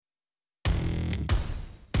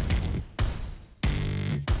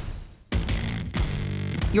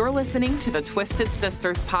You're listening to the Twisted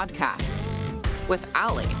Sisters podcast with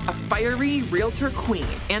Allie, a fiery realtor queen,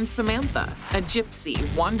 and Samantha, a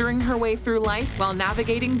gypsy wandering her way through life while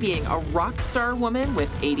navigating being a rock star woman with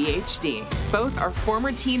ADHD. Both are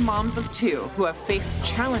former teen moms of two who have faced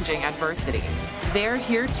challenging adversities. They're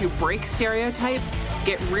here to break stereotypes,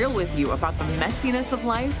 get real with you about the messiness of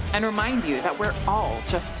life, and remind you that we're all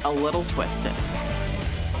just a little twisted.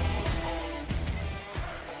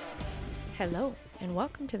 Hello, and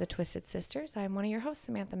welcome to the Twisted Sisters. I'm one of your hosts,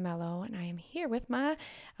 Samantha Mello, and I am here with my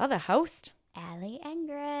other host, Allie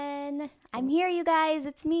Engren. I'm here, you guys.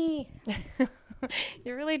 It's me.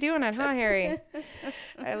 You're really doing it, huh, Harry?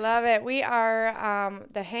 I love it. We are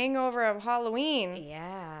the hangover of Halloween.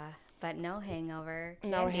 Yeah, but no hangover.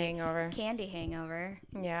 No hangover. Candy hangover.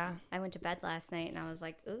 Yeah. I went to bed last night, and I was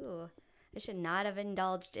like, ooh, I should not have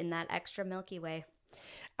indulged in that extra Milky Way.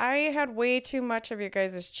 I had way too much of your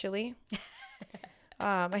guys' chili.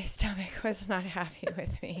 My stomach was not happy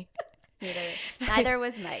with me. Neither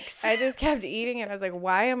was Mike's. I just kept eating it. I was like,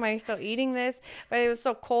 why am I still eating this? But it was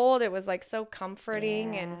so cold. It was like so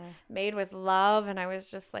comforting and made with love. And I was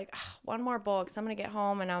just like, oh, one more bowl because I'm going to get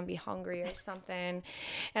home and I'll be hungry or something.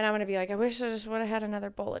 And I'm going to be like, I wish I just would have had another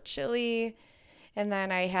bowl of chili. And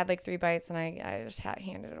then I had like 3 bites and I just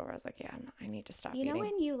handed it over. I was like, yeah, I need to stop eating. You know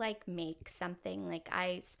when you like make something, like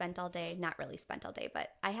I spent all day, not really spent all day, but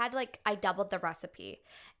I doubled the recipe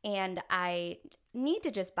and I need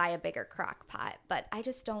to just buy a bigger crock pot, but I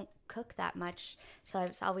just don't cook that much. So I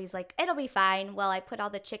was always like, it'll be fine. Well, I put all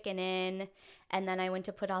the chicken in and then I went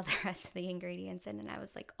to put all the rest of the ingredients in and I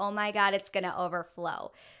was like, oh my God, it's going to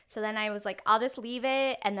overflow. So then I was like, I'll just leave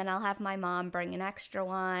it and then I'll have my mom bring an extra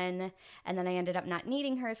one. And then I ended up not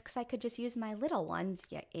needing hers because I could just use my little ones.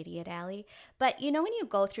 Yeah, idiot Allie. But you know, when you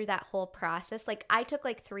go through that whole process, like I took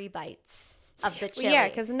like 3 bites of the chili. Yeah,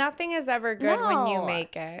 because nothing is ever good when you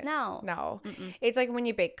make it. No. Mm-mm. It's like when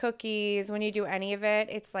you bake cookies, when you do any of it,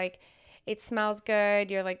 it's like it smells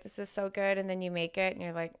good. You're like, this is so good. And then you make it and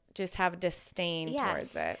you're like, just have disdain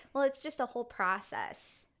towards it. Well, it's just a whole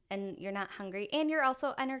process and you're not hungry. And you're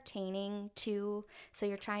also entertaining too. So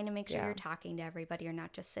you're trying to make sure you're talking to everybody. You're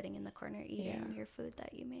not just sitting in the corner eating your food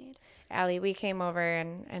that you made. Allie, we came over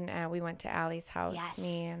and we went to Allie's house,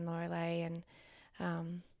 me and Lorelai and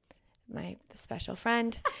the special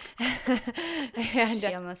friend. And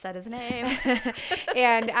she almost said his name.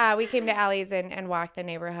 And we came to Allie's and walked the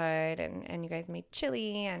neighborhood and you guys made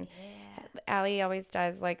chili and Allie always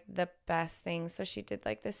does like the best things. So she did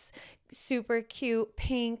like this super cute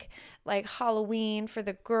pink like Halloween for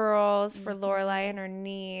the girls, for Lorelai and her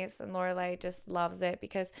niece, and Lorelai just loves it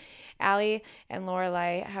because Allie and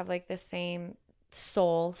Lorelai have like the same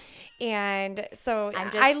soul. And so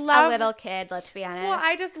I'm just I love a little kid, let's be honest. Well,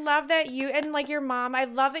 I just love that you and like your mom, I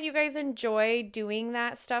love that you guys enjoy doing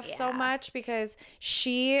that stuff so much because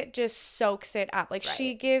she just soaks it up. Like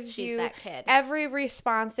she gives you every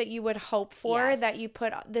response that you would hope for, that you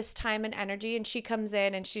put this time and energy, and she comes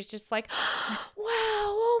in and she's just like, wow,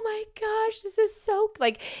 oh my gosh, this is so,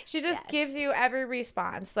 like she just gives you every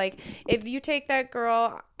response. Like if you take that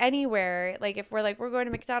girl anywhere, like if we're going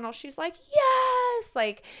to McDonald's, she's like, yes,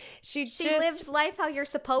 like she just lives life how you're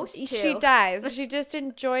supposed to. She does. She just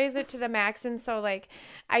enjoys it to the max. And so like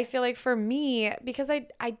I feel like for me, because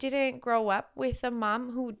I didn't grow up with a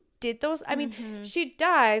mom who did those. I mean, she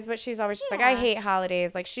does, but she's always just like, I hate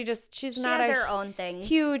holidays. Like she not has her own things.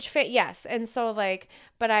 Huge fit. Yes. And so like,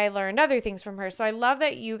 but I learned other things from her. So I love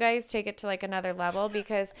that you guys take it to like another level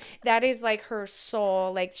because that is like her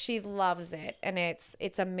soul. Like she loves it. And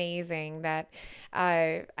it's amazing that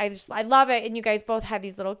I love it. And you guys both have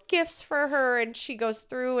these little gifts for her and she goes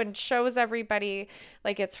through and shows everybody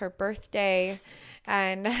like it's her birthday.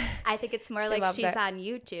 And I think it's more like she's on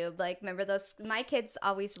YouTube. Like, remember those? My kids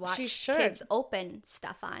always watch kids open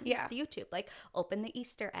stuff on YouTube. Like, open the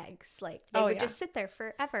Easter eggs. Like, they would just sit there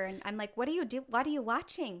forever. And I'm like, what do you do? What are you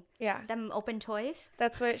watching? Yeah. Them open toys?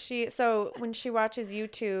 That's what so when she watches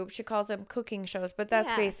YouTube, she calls them cooking shows. But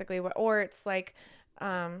that's basically what, or it's like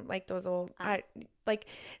those old, like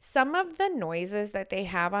some of the noises that they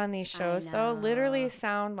have on these shows though literally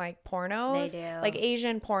sound like pornos. They do. Like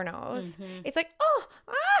Asian pornos. It's like,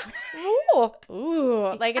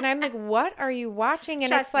 ooh, like, and I'm like, what are you watching?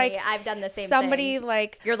 And Trust it's like, me, I've done the same somebody thing.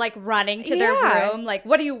 like, you're like running to their room, like,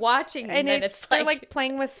 what are you watching? And then it's they're like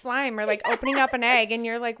playing with slime or like opening up an egg, and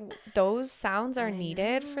you're like, those sounds are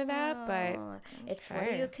needed for that, but it's what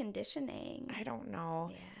are you conditioning? I don't know.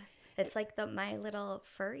 Yeah. It's like my little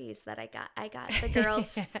furries that I got. I got the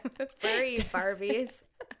girls furry Barbies.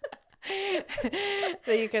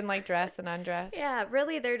 That you can like dress and undress. Yeah,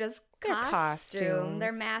 really, they're just costumes.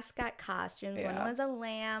 They're mascot costumes. Yeah. One was a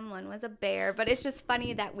lamb, one was a bear. But it's just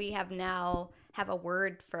funny that we have a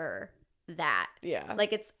word for that. Yeah.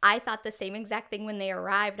 Like I thought the same exact thing when they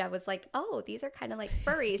arrived. I was like, oh, these are kind of like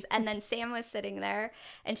furries. And then Sam was sitting there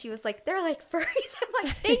and she was like, they're like furries. I'm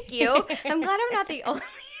like, thank you. I'm glad I'm not the only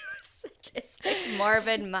sadistic,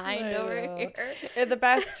 morbid mind over here. And the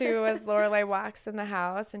best too was Lorelai walks in the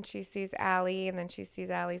house and she sees Allie, and then she sees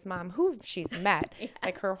Allie's mom, who she's met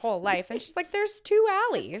like her whole life, and she's like, "There's two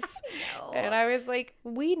Allies," and I was like,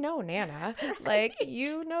 "We know Nana, like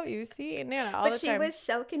you see Nana all the time." But she was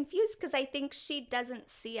so confused because I think she doesn't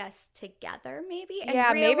see us together, maybe.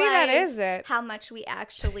 And maybe that is it. How much we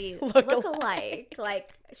actually look alike. Like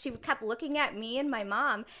she kept looking at me and my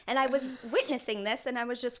mom, and I was witnessing this, and I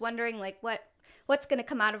was just wondering like what's going to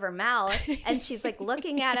come out of her mouth. And she's like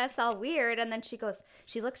looking at us all weird, and then she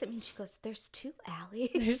looks at me and she goes, "There's two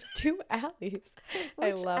Allies." There's two Allies.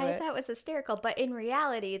 I love it. I thought was hysterical, but in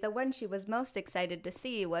reality the one she was most excited to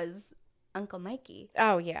see was Uncle Mikey.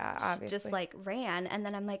 Oh yeah, obviously. She just like ran, and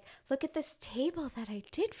then I'm like, "Look at this table that I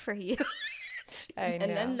did for you." I know.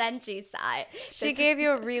 And then she saw it. She gave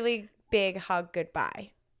you a really big hug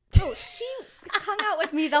goodbye. Oh, she hung out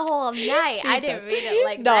with me the whole night. I didn't read it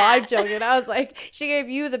like no, that. I'm joking. I was like, she gave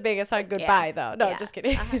you the biggest hug goodbye, though. No, just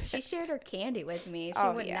kidding. She shared her candy with me. She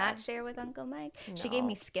would not share with Uncle Mike. No. She gave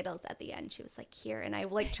me Skittles at the end. She was like, "Here," and I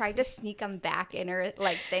like tried to sneak them back in her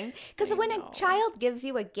like thing. Because when a child gives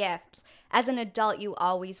you a gift, as an adult, you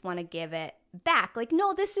always want to give it back. Like,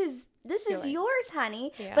 no, this is yours,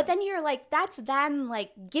 honey. Yeah. But then you're like, that's them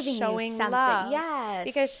like giving showing you something. Love. Yes.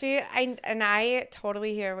 Because I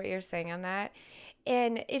totally hear what you're saying on that.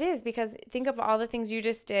 And it is, because think of all the things you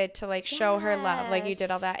just did to like show her love. Like you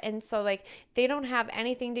did all that. And so like they don't have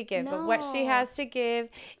anything to give. No. But what she has to give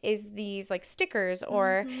is these like stickers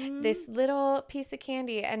or this little piece of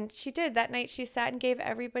candy. And she did. That night she sat and gave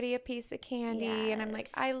everybody a piece of candy. Yes. And I'm like,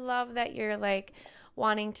 I love that you're like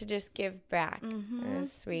wanting to just give back.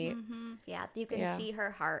 It's sweet. Yeah, you can see her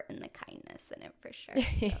heart and the kindness in it for sure.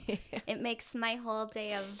 So it makes my whole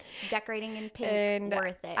day of decorating in pink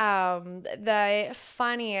worth it. The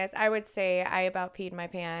funniest, I would say, I about peed my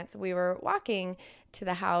pants. We were walking to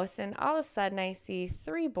the house, and all of a sudden I see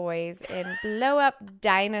 3 boys in blow up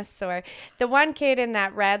dinosaur. The one kid in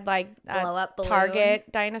that red like blow up balloon. Target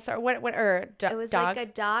dinosaur. It was dog? Like a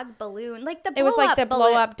dog balloon, like the. It was like the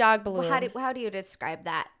blow up dog balloon. How do you describe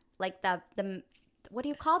that? Like the what do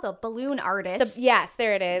you call the balloon artist? Yes,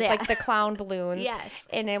 there it is. Yeah. Like the clown balloons. Yes,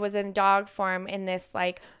 and it was in dog form in this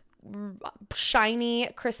like shiny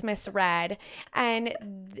Christmas red, and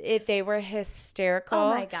they were hysterical.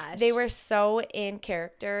 Oh my gosh, they were so in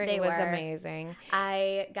character. It was amazing.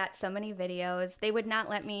 I got so many videos. They would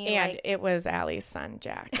not let me, and it was Allie's son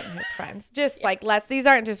Jack and his friends. Just like these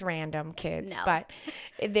aren't just random kids. No. But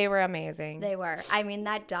they were amazing. They were. I mean,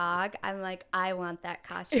 that dog, I'm like, I want that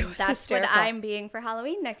costume. That's hysterical. What I'm being for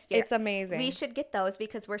Halloween next year. It's amazing. We should get those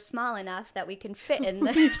because we're small enough that we can fit in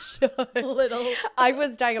the little. I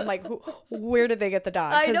was dying. I'm like, where did they get the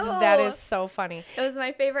dog? I know. That is so funny. It was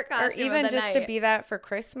my favorite costume. Or even of the just night. To be that for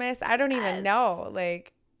Christmas. I don't even know.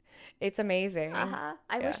 Like, it's amazing. I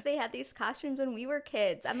wish they had these costumes when we were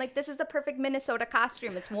kids. I'm like, this is the perfect Minnesota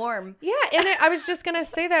costume. It's warm. Yeah, and I was just gonna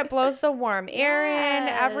say that blows the warm air in,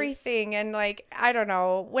 everything, and like I don't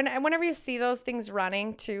know. Whenever you see those things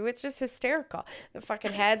running too, it's just hysterical. The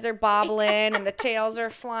fucking heads are bobbling and the tails are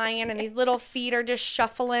flying and these little feet are just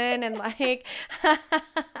shuffling and like.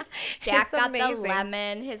 Jack got the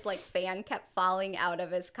lemon. His like fan kept falling out of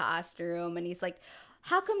his costume, and he's like,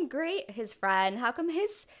 how come his friend, how come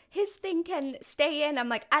his thing can stay in? I'm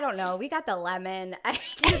like, I don't know. We got the lemon. I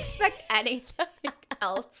didn't expect anything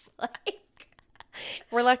else. Like,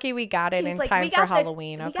 we're lucky we got it in time for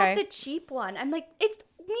Halloween, okay? We got the cheap one. I'm like, it's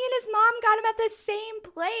me and his mom got him at the same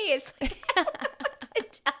place. Like, I don't know what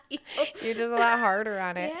to tell you. You're just a lot harder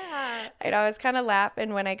on it. Yeah. I was kind of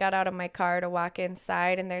laughing when I got out of my car to walk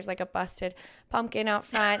inside, and there's like a busted pumpkin out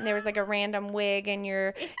front, and there was like a random wig in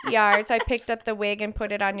your yard. So I picked up the wig and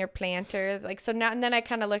put it on your planter. Like, so now, and then I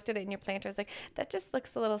kind of looked at it in your planter. I was like, that just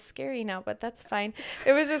looks a little scary now, but that's fine.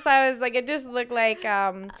 It was just, I was like, it just looked like,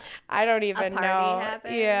 I don't even know.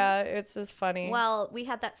 Happened. Yeah, it's just funny. Well, we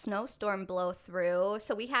had that snowstorm blow through,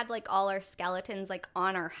 so we had like all our skeletons like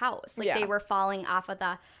on our house. Like they were falling off of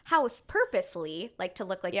the house purposely, like to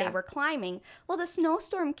look like they were climbing. Well, the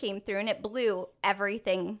snowstorm came through and it blew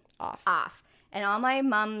everything off. And all my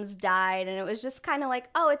mums died, and it was just kind of like,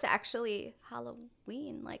 oh, it's actually Halloween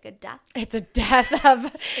queen, like a death. It's a death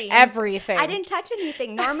of everything. I didn't touch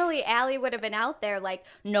anything. Normally, Allie would have been out there like,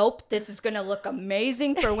 nope, this is going to look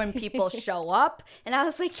amazing for when people show up. And I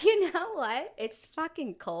was like, you know what? It's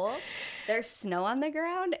fucking cold. There's snow on the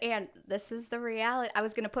ground, and this is the reality. I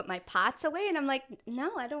was going to put my pots away, and I'm like,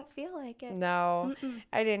 no, I don't feel like it. No,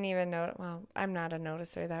 I didn't even know. Well, I'm not a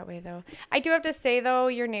noticer that way, though. I do have to say, though,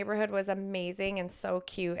 your neighborhood was amazing and so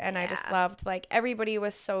cute, and I just loved, like, everybody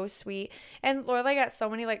was so sweet. And Lorelai got so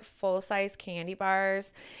many, like, full-size candy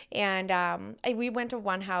bars, and we went to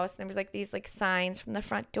one house, and there was, like, these, like, signs from the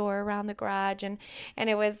front door around the garage, and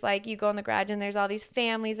it was, like, you go in the garage, and there's all these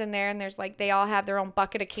families in there, and there's, like, they all have their own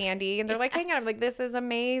bucket of candy, and they're like, hang on, I'm like, this is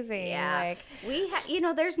amazing. Yeah.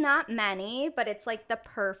 Like, there's not many, but it's, like, the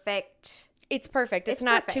perfect. It's perfect. It's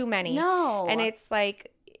not perfect. Too many. No. And it's,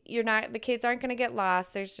 like, the kids aren't going to get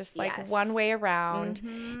lost. There's just like one way around.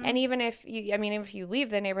 Mm-hmm. And even if you leave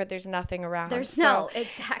the neighborhood, there's nothing around. Exactly.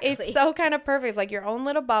 It's so kind of perfect. It's like your own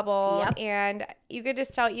little bubble. Yep. And you could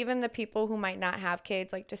just tell even the people who might not have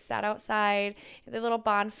kids, like just sat outside, the little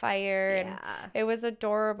bonfire. Yeah. And it was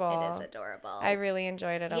adorable. It is adorable. I really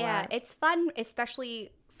enjoyed it a lot. Yeah, it's fun,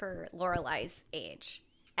 especially for Lorelai's age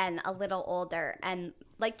and a little older and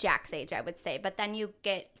like Jack's age, I would say. But then you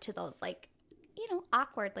get to those like,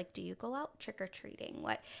 awkward, like, do you go out trick-or-treating?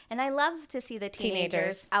 What? And I love to see the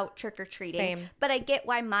teenagers out trick-or-treating. Same. But I get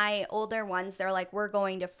why my older ones, they're like, we're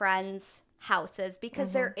going to friends' houses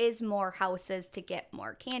because there is more houses to get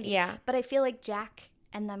more candy. Yeah. But I feel like Jack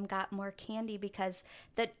and them got more candy because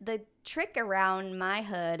the trick around my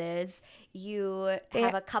hood is you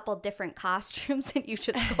have a couple different costumes and you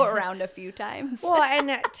just go around a few times. Well,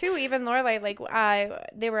 and too, even Lorelai, like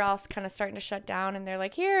they were all kind of starting to shut down, and they're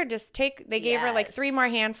like, here, just take. They gave her like 3 more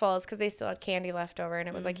handfuls because they still had candy left over, and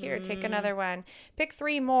it was like, here, take another one, pick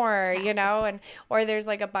 3 more, and or there's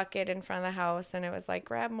like a bucket in front of the house, and it was like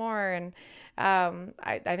grab more, and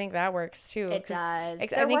I think that works too. It does.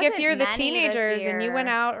 I think if you're the teenagers and you went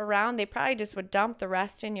out around, they probably just would dump the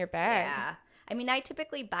rest in your bag. Yeah. I mean, I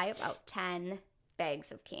typically buy about 10 bags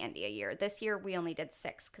of candy a year. This year, we only did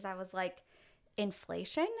 6 because I was like,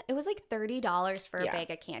 inflation? It was like $30 for a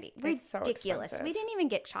bag of candy. It's ridiculous. So we didn't even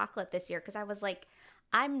get chocolate this year because I was like,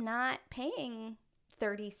 I'm not paying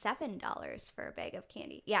 $37 for a bag of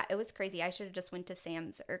candy. Yeah, it was crazy. I should have just went to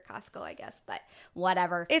Sam's or Costco, I guess, but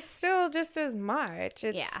whatever. It's still just as much.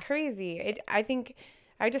 It's crazy. I think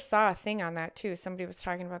I just saw a thing on that too. Somebody was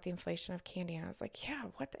talking about the inflation of candy, and I was like, yeah,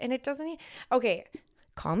 what? And it doesn't. Okay,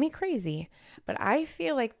 call me crazy, but I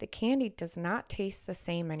feel like the candy does not taste the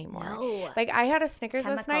same anymore. No. Like I had a Snickers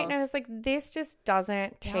last night, and I was like, this just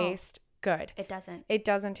doesn't taste good. It doesn't. It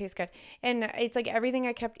doesn't taste good. And it's like everything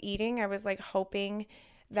I kept eating, I was like hoping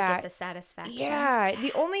that to get the satisfaction. Yeah.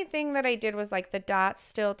 The only thing that I did was like the dots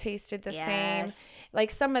still tasted the same.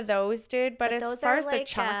 Like some of those did, but as far as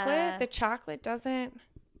the chocolate doesn't.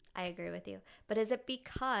 I agree with you. But is it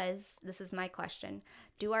because, this is my question,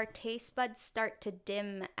 do our taste buds start to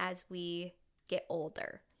dim as we get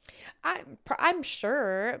older? I'm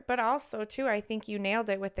sure, but also too, I think you nailed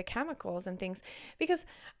it with the chemicals and things, because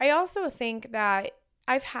I also think that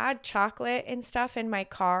I've had chocolate and stuff in my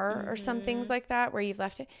car or some things like that where you've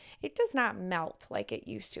left it. It does not melt like it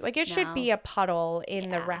used to. Like it should be a puddle in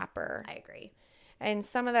the wrapper. I agree. And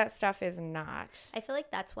some of that stuff is not. I feel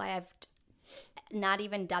like that's why I've not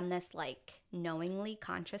even done this like knowingly,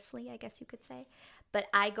 consciously, I guess you could say. But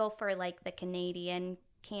I go for like the Canadian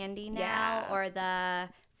candy now or the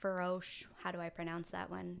Feroche. How do I pronounce that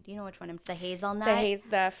one? Do you know which one? The hazelnut.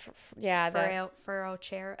 The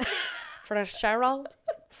Ferochero. Francharo.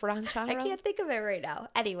 I can't think of it right now.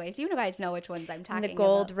 Anyways, you guys know which ones I'm talking about. The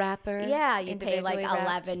gold wrapper. Yeah, you pay like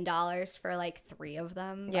 $11 for like 3 of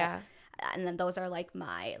them. Yeah. And then those are like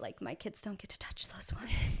my kids don't get to touch those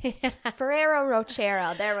ones. Ferrero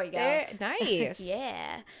Rocher. There we go. Nice.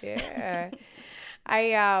 Yeah.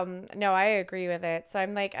 I agree with it. So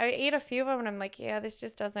I'm like, I ate a few of them and I'm like, yeah, this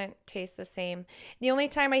just doesn't taste the same. The only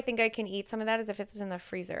time I think I can eat some of that is if it's in the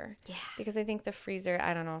freezer. Yeah. Because I think the freezer,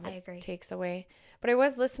 I don't know if I agree. takes away. But I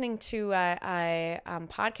was listening to a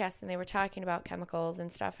podcast and they were talking about chemicals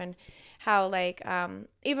and stuff and how like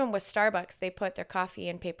even with Starbucks, they put their coffee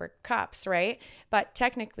in paper cups, right? But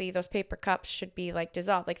technically those paper cups should be like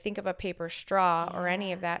dissolved. Like think of a paper straw or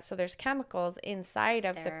any of that. So there's chemicals inside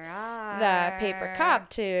of the paper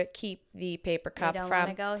cup to keep the paper cup from. We don't want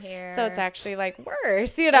to go here. So it's actually like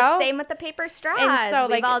worse, you know? It's same with the paper straws. And so,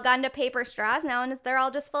 we've all gone to paper straws now and they're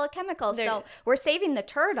all just full of chemicals. So we're saving the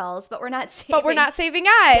turtles, but we're not saving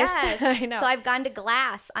us. Yes. I know. So I've gone to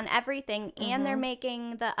glass on everything and they're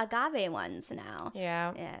making the agave ones now.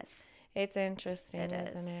 Yeah. Yes. It's interesting,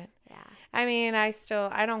 isn't it? Yeah. I mean, I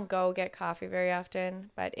don't go get coffee very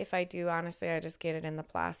often, but if I do, honestly, I just get it in the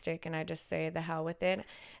plastic and I just say the hell with it.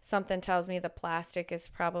 Something tells me the plastic is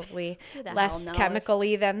probably less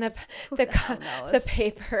chemically than the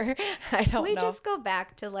paper. I don't know. We just go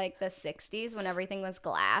back to like the 60s when everything was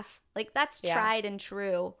glass. Like that's tried and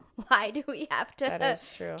true. Why do we have to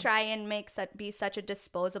try and be such a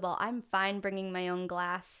disposable? I'm fine bringing my own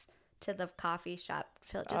glass to the coffee shop.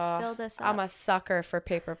 Fill this up. I'm a sucker for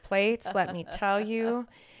paper plates, let me tell you.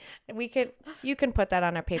 You can put that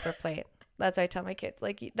on a paper plate. That's what I tell my kids.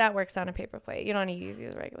 Like that works on a paper plate. You don't need to use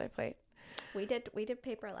a regular plate. We did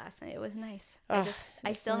paper last night. It was nice.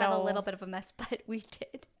 I still have a little bit of a mess, but we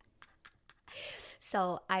did.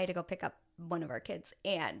 So I had to go pick up one of our kids,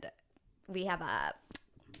 and we have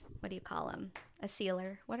what do you call them? A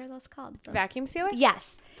sealer. What are those called? Vacuum sealer?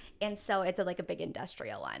 Yes. And so it's like a big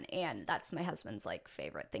industrial one. And that's my husband's like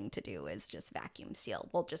favorite thing to do is just vacuum seal.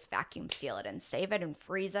 We'll just vacuum seal it and save it and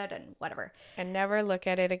freeze it and whatever. And never look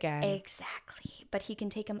at it again. Exactly. But he can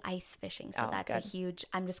take them ice fishing. So that's good.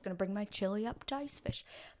 I'm just going to bring my chili up to ice fish.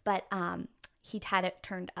 But he'd had it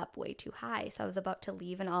turned up way too high. So I was about to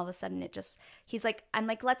leave and all of a sudden I'm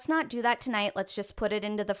like, let's not do that tonight. Let's just put it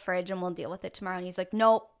into the fridge and we'll deal with it tomorrow. And he's like,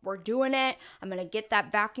 nope, we're doing it. I'm going to get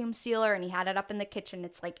that vacuum sealer. And he had it up in the kitchen.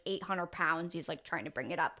 It's like 800 pounds. He's like trying to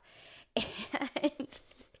bring it up. And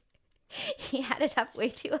he had it up way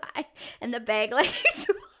too high. And the bag like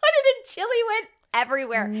exploded and chili went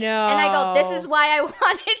everywhere. No. And I go, this is why I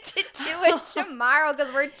wanted to do it tomorrow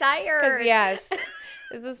because we're tired. Yes.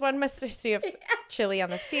 Is this one must see if chili on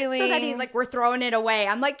the ceiling? So then he's like, we're throwing it away.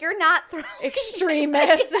 I'm like, you're not throwing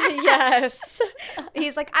Extremist. Yes.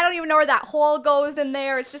 He's like, I don't even know where that hole goes in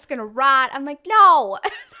there. It's just going to rot. I'm like, no.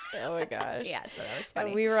 Oh my gosh. Yeah, so that was funny.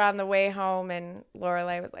 And we were on the way home and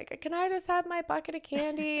Lorelai was like, can I just have my bucket of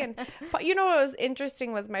candy? And but you know what was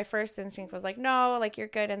interesting was my first instinct was like, no, like you're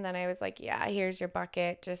good. And then I was like, yeah, here's your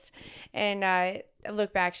bucket. And I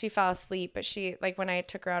look back, she fell asleep, but she, like when I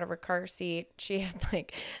took her out of her car seat, she had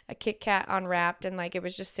like a Kit Kat unwrapped and like it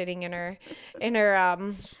was just sitting in her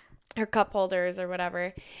cup holders or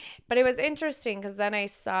whatever. But it was interesting because then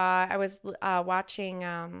I was watching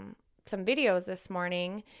some videos this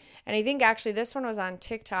morning, and I think actually this one was on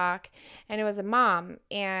TikTok, and it was a mom,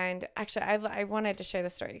 and actually I wanted to share the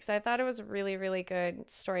story because I thought it was a really, really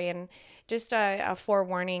good story, and just a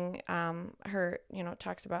forewarning. Her,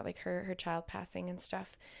 talks about like her child passing and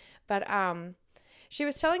stuff, but she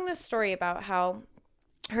was telling this story about how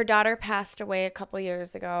her daughter passed away a couple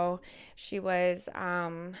years ago. She was,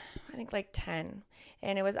 I think like 10,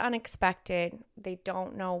 and it was unexpected. They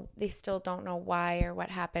still don't know why or what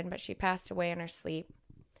happened, but she passed away in her sleep.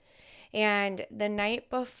 And the night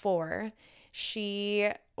before, she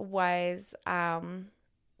was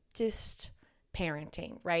just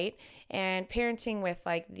parenting, right? And parenting with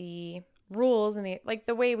like the rules and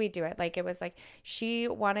the way we do it. Like it was like she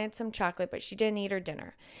wanted some chocolate, but she didn't eat her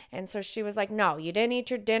dinner. And so she was like, no, you didn't eat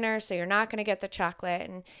your dinner, so you're not going to get the chocolate.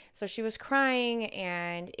 And so she was crying,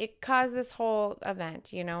 and it caused this whole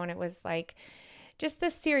event, and it was like just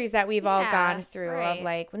this series that we've all gone through of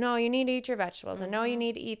like, no, you need to eat your vegetables, and no, you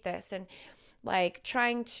need to eat this, and like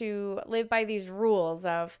trying to live by these rules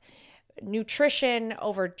of nutrition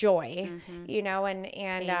over joy, and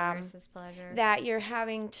pain versus pleasure. That you're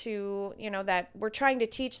having to, that we're trying to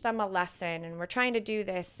teach them a lesson, and we're trying to do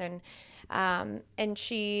this, and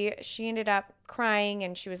she ended up crying,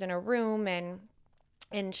 and she was in her room,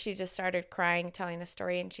 and she just started crying, telling the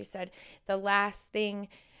story, and she said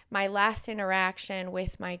my last interaction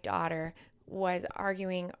with my daughter was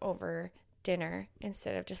arguing over dinner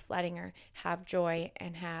instead of just letting her have joy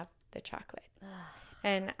and have the chocolate.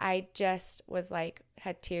 And I just was like,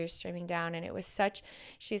 had tears streaming down. And it was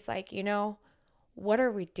she's like, what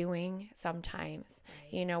are we doing sometimes?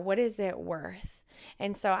 Right. What is it worth?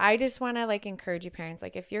 And so I just want to like encourage you parents,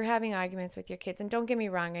 like if you're having arguments with your kids, and don't get me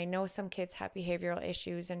wrong, I know some kids have behavioral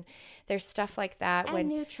issues and there's stuff like that and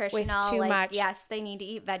nutritional, with too much. Yes, they need to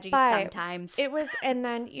eat veggies sometimes. It was, and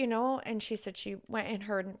then, and she said she went in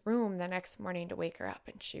her room the next morning to wake her up,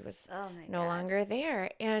 and she was no longer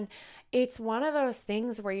there. And it's one of those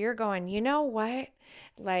things where you're going, you know what?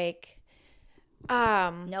 Like,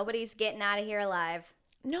 nobody's getting out of here alive.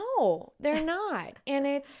 No, they're not. And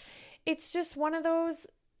it's just one of those,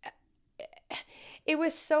 it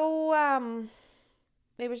was so,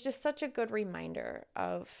 it was just such a good reminder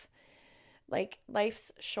of like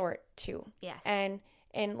life's short too. Yes. And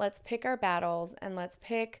let's pick our battles, and let's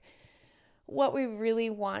pick what we really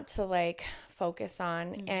want to like focus on.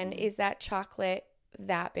 Mm-hmm. And is that chocolate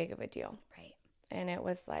that big of a deal? Right. And it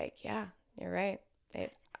was like, yeah, you're right.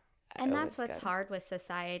 And that's what's hard with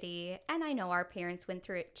society. And I know our parents went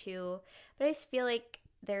through it too. But I just feel like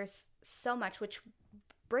there's so much, which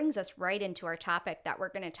brings us right into our topic that we're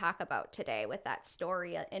going to talk about today with that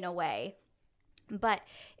story in a way. But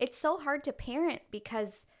it's so hard to parent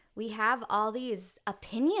because we have all these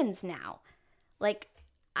opinions now. Like,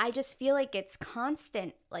 I just feel like it's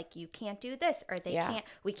constant. Like, you can't do this, or they can't.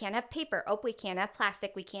 We can't have paper. Oh, we can't have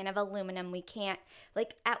plastic. We can't have aluminum. We can't.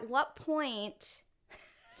 Like, at what point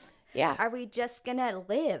are we just going to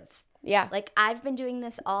live? Yeah. Like, I've been doing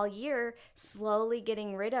this all year, slowly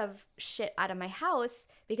getting rid of shit out of my house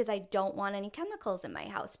because I don't want any chemicals in my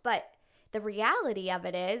house. But the reality of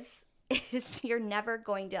it is you're never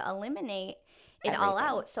going to eliminate it all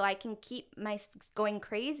out. So I can keep going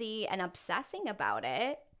crazy and obsessing about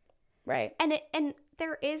it. Right. And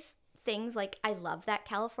there is things like, I love that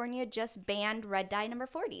California just banned red dye number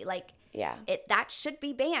 40. Like, that should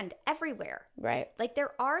be banned everywhere. Right. Like,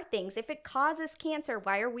 there are things. If it causes cancer,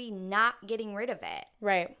 why are we not getting rid of it?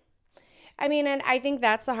 Right. I mean, and I think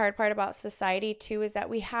that's the hard part about society too, is that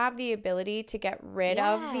we have the ability to get rid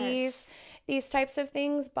of these types of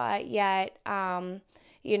things, but yet,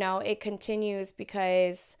 you know, it continues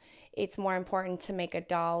because it's more important to make a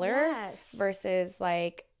dollar versus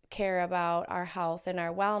like care about our health and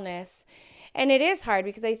our wellness. And it is hard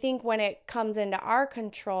because I think when it comes into our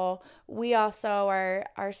control, we also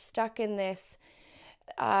are stuck in this,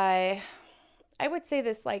 I would say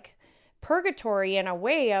this like purgatory in a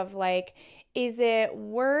way of like, is it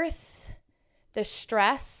worth the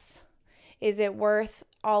stress? Is it worth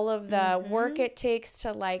all of the work it takes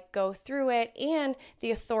to like go through it, and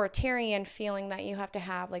the authoritarian feeling that you have to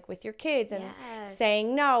have like with your kids and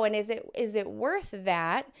saying no? And is it worth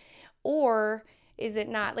that, or is it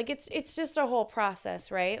not? Like, it's just a whole process,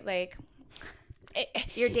 right? Like,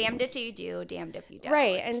 you're damned if you do, damned if you don't.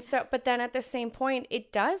 Right. And so, but then at the same point,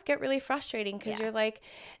 it does get really frustrating because you're like,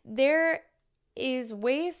 there is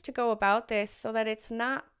ways to go about this so that it's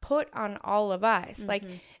not put on all of us. Like,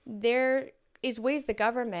 there is ways the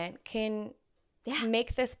government can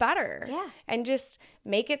make this better. Yeah. And just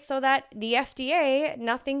make it so that the FDA,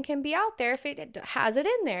 nothing can be out there if it has it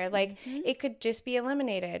in there. Like, it could just be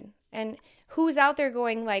eliminated. And who's out there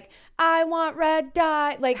going like, I want red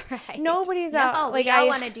dye? Like, nobody's out. Like, we all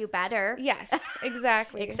want to do better. Yes,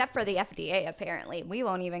 exactly. Except for the FDA, apparently. We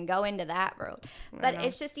won't even go into that road. But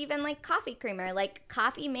it's just even like coffee creamer. Like,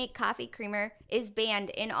 coffee creamer is banned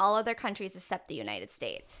in all other countries except the United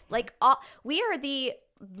States. Like, we are the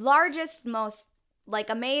largest, most like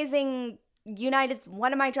amazing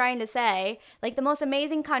what am I trying to say? Like, the most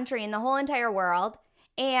amazing country in the whole entire world.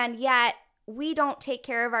 And yet we don't take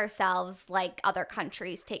care of ourselves like other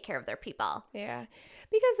countries take care of their people. Yeah.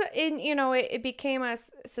 Because it became a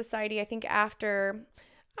society, I think, after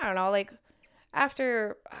the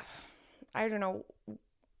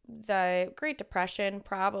Great Depression,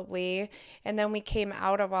 probably. And then we came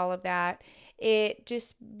out of all of that. It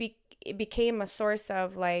just it became a source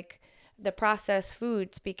of like, the processed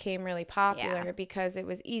foods became really popular because it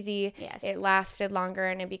was easy. Yes. It lasted longer,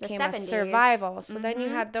 and it became a survival. So then you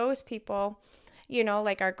had those people,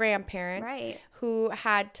 like our grandparents who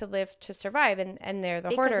had to live to survive, and they're the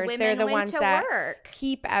hoarders. They're the ones that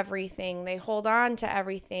keep everything. They hold on to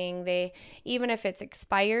everything. They, even if it's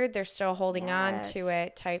expired, they're still holding on to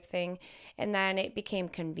it, type thing. And then it became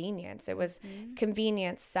convenience. It was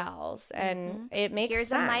convenience sells, and it makes sense.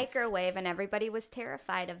 Here's a microwave, and everybody was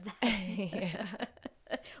terrified of that.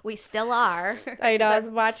 We still are. I know. I was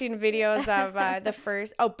watching videos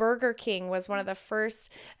of Burger King was one of the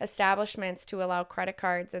first establishments to allow credit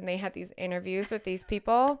cards, and they had these interviews with these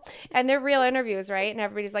people, and they're real interviews, right? And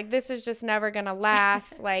everybody's like, this is just never going to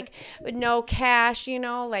last, like, no cash,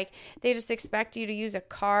 like, they just expect you to use a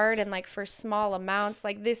card, and like for small amounts,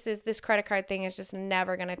 like this credit card thing is just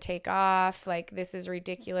never going to take off. Like, this is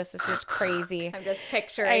ridiculous. It's just crazy. I'm just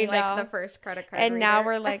picturing like the first credit card and reader. Now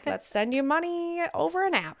we're like, let's send you money over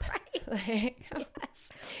an app. Right. Yes.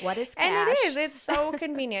 What is cash? And it's so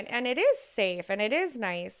convenient, and it is safe, and it is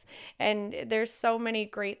nice, and there's so many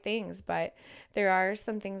great things, but there are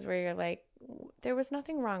some things where you're like, there was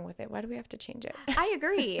nothing wrong with it. Why do we have to change it? I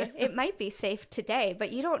agree. It might be safe today,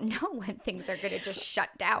 but you don't know when things are going to just shut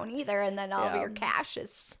down either, and then all of your cash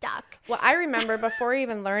is stuck. Well, I remember before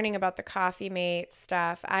even learning about the Coffee Mate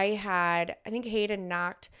stuff, I think Hayden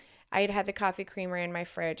I had the coffee creamer in my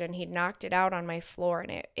fridge, and he'd knocked it out on my floor,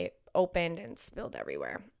 and it opened and spilled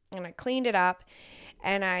everywhere. and I cleaned it up.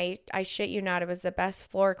 And I shit you not, it was the best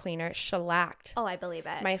floor cleaner. It shellacked. Oh, I believe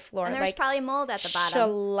it. My floor. And there was probably mold at the bottom.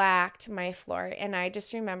 Shellacked my floor. And I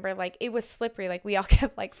just remember, like, it was slippery. Like, we all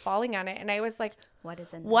kept, like, falling on it. And I was like, what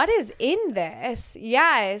is in this? What is in this?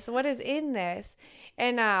 Yes, what is in this?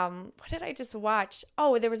 And what did I just watch?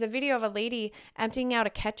 Oh, there was a video of a lady emptying out a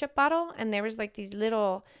ketchup bottle. And there was, like, these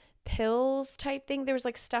little pills type thing. There was,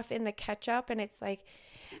 like, stuff in the ketchup. And it's like,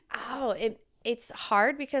 it's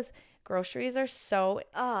hard because groceries are so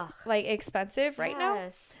like expensive right now.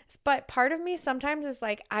 But part of me sometimes is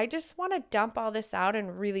like, I just want to dump all this out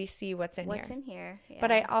and really see what's in here. Yeah.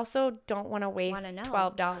 But I also don't want to waste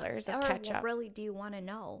 $12 of ketchup. Really, do you want to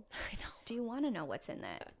know? I know. Do you want to know what's in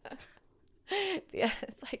that? Yeah,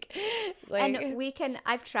 it's like and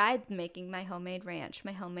I've tried making my homemade ranch,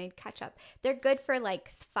 my homemade ketchup. They're good for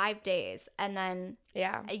like 5 days. And then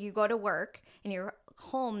you go to work and you're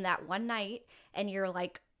home that one night and you're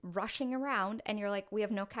like rushing around and you're like, we have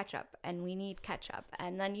no ketchup and we need ketchup.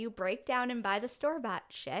 And then you break down and buy the store-bought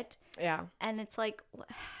shit. Yeah. And it's like,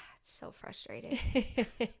 it's so frustrating.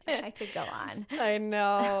 I could go on. I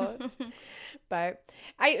know. But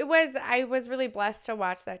I was really blessed to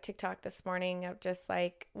watch that TikTok this morning of just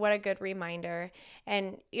like, what a good reminder.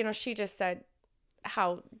 And, you know, she just said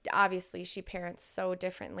how obviously she parents so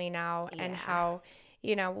differently now and how,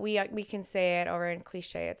 you know, we can say it over in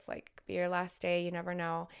cliche. It's like, be your last day. You never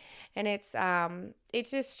know. And it's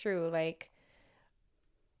just true. Like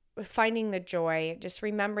finding the joy, just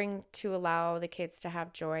remembering to allow the kids to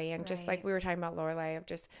have joy. And just like we were talking about Lorelai, of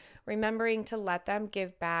just remembering to let them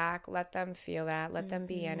give back, let them feel that, let them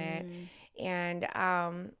be in it.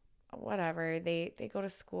 And, whatever, they go to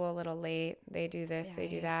school a little late, they do this, they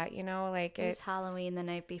do that, you know, like it's Halloween the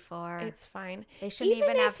night before, it's fine. They shouldn't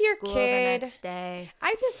even have school the next day.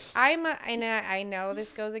 I know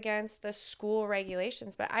this goes against the school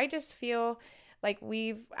regulations, but I just feel like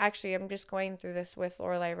I'm just going through this with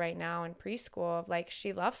Lorelai right now in preschool of like,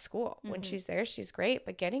 she loves school. When she's there, she's great,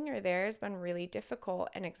 but getting her there has been really difficult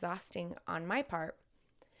and exhausting on my part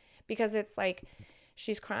because it's like,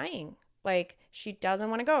 she's crying. Like, she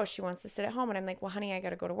doesn't want to go. She wants to sit at home. And I'm like, well, honey, I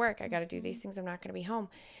got to go to work. I got to do these things. I'm not going to be home.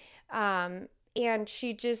 And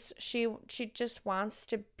she just wants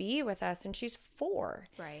to be with us, and she's 4.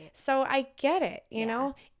 Right. So I get it, you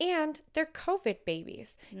know, and they're COVID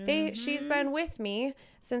babies. She's been with me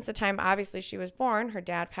since the time, obviously, she was born. Her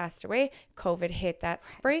dad passed away. COVID hit that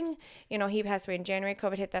spring. You know, he passed away in January.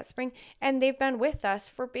 COVID hit that spring. And they've been with us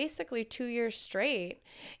for basically 2 years straight.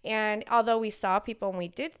 And although we saw people and we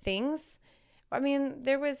did things, I mean,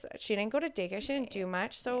 she didn't go to daycare. She didn't do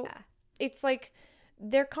much. So it's like,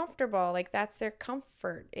 they're comfortable. Like, that's their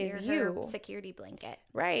comfort is You're her security blanket.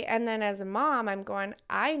 Right. And then as a mom, I'm going,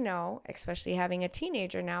 I know, especially having a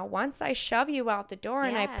teenager now, once I shove you out the door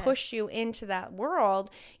and I push you into that world,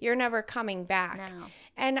 you're never coming back. No.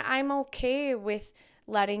 And I'm okay with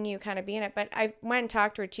letting you kind of be in it. But I went and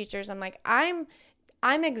talked to her teachers. I'm like, I'm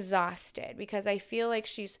exhausted because I feel like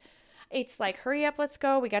it's like, hurry up, let's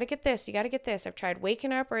go. We got to get this. You got to get this. I've tried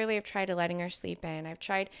waking her up early. I've tried letting her sleep in. I've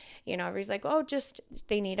tried, you know, everybody's like, oh,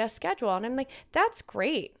 they need a schedule. And I'm like, that's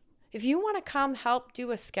great. If you want to come help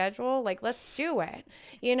do a schedule, like, let's do it.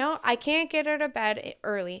 You know, I can't get her to bed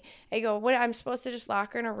early. I go, what? I'm supposed to just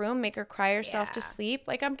lock her in a room, make her cry herself to sleep?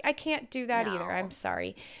 Like, I can't do that either. I'm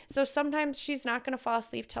sorry. So sometimes she's not going to fall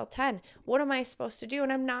asleep till 10. What am I supposed to do?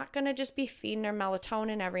 And I'm not going to just be feeding her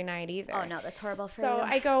melatonin every night either. Oh, no, that's horrible for you. So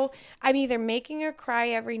I go, I'm either making her cry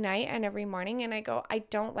every night and every morning, and I go, I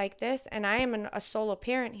don't like this, and I am a solo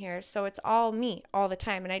parent here, so it's all me all the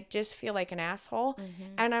time, and I just feel like an asshole,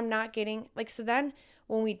 and I'm not getting, like, so then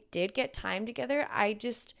when we did get time together, I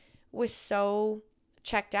just was so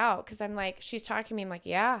checked out because I'm like, she's talking to me, I'm like,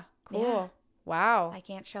 yeah, cool. Yeah. Wow. I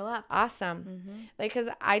can't show up. Awesome. Like, because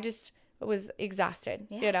I just was exhausted,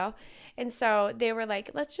 you know? And so they were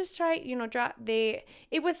like, let's just try, you know,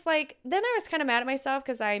 it was like, then I was kind of mad at myself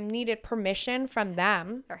because I needed permission from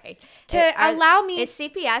them to allow me. Is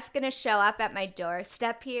CPS going to show up at my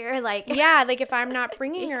doorstep here? Like, yeah, like if I'm not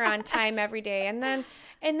bringing her on time every day. And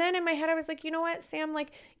then in my head, I was like, you know what, Sam,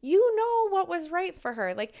 like, you know what was right for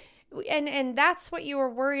her. Like, and that's what you were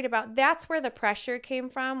worried about. That's where the pressure came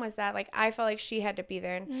from, was that, like, I felt like she had to be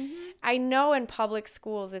there. And I know in public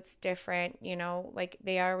schools it's different, you know, like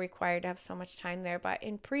they are required to have so much time there. But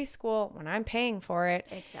in preschool, when I'm paying for it,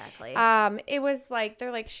 exactly, it was like, they're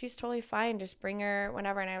like, she's totally fine. Just bring her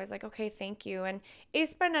whenever. And I was like, okay, thank you. And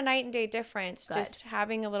it's been a night and day difference. Good. Just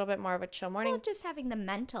having a little bit more of a chill morning. Well, just having the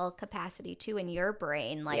mental capacity too in your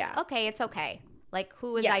brain. Like, okay, it's okay. Like,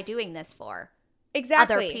 who was I doing this for?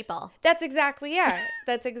 Exactly. Other people. That's exactly it.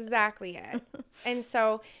 That's exactly it. And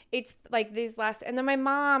so it's like these last, and then my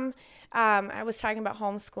mom, I was talking about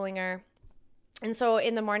homeschooling her. And so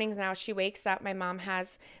in the mornings now, she wakes up. My mom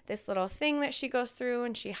has this little thing that she goes through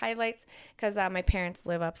and she highlights, because my parents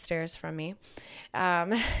live upstairs from me.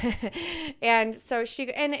 And so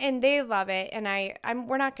and they love it. And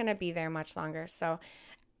we're not going to be there much longer. So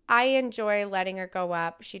I enjoy letting her go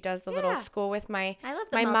up. She does the little school with my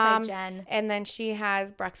mom, and then she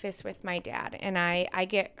has breakfast with my dad. And I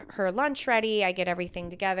get her lunch ready. I get everything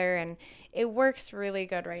together, and it works really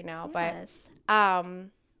good right now. Yes.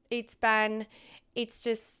 But it's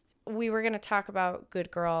just, we were going to talk about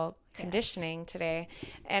good girl conditioning today,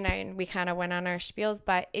 and we kind of went on our spiels,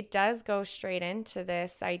 but it does go straight into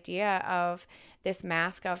this idea of this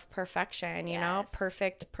mask of perfection, you know,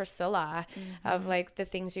 perfect Priscilla, of like the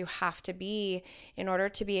things you have to be in order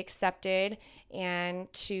to be accepted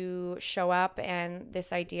and to show up, and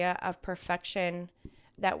this idea of perfection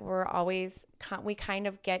that we kind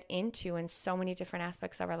of get into in so many different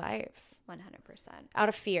aspects of our lives. 100%. Out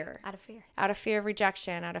of fear. Out of fear of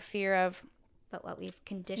rejection, out of fear of but what we've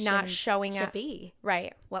conditioned not showing to up. Be.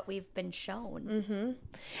 Right. What we've been shown.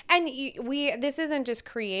 And this isn't just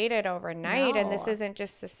created overnight, and this isn't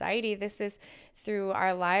just society. This is through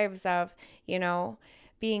our lives of, you know,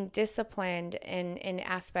 being disciplined in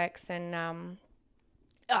aspects, and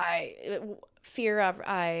fear of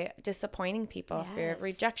disappointing people, fear of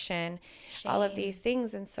rejection, shame, all of these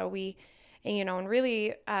things. And so and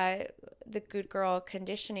really the good girl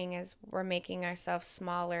conditioning is we're making ourselves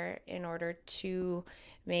smaller in order to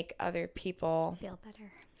make other people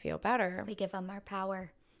feel better. We give them our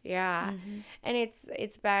power. Yeah. And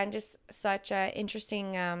it's been just such a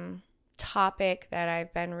interesting topic that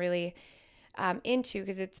I've been really into,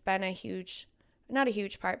 because it's been not a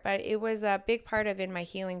huge part, but it was a big part of in my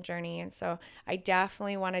healing journey. And so I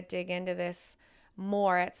definitely want to dig into this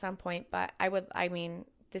more at some point, but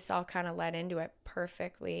this all kind of led into it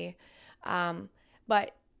perfectly.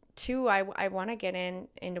 But two, I want to get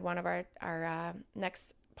into one of our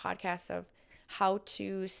next podcasts of how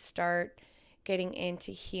to start getting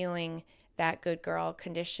into healing that good girl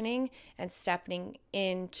conditioning and stepping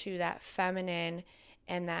into that feminine,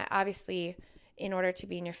 and that obviously in order to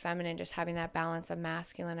be in your feminine, just having that balance of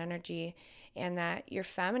masculine energy, and that your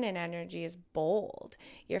feminine energy is bold.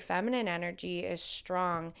 Your feminine energy is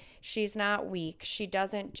strong. She's not weak. She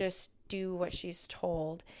doesn't just do what she's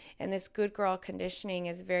told. And this good girl conditioning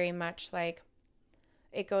is very much like,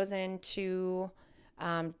 it goes into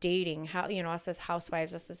dating, how, you know, us as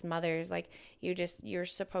housewives, us as mothers, like you're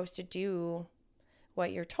supposed to do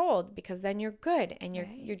what you're told, because then you're good, and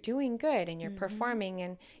you're doing good, and you're performing,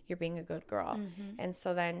 and you're being a good girl. And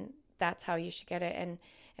so then that's how you should get it.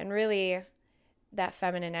 And really that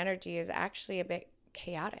feminine energy is actually a bit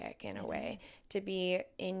chaotic in a way. To be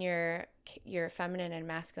in your feminine and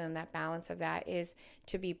masculine, that balance of that is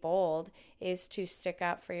to be bold, is to stick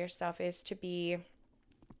up for yourself, is to be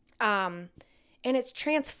and it's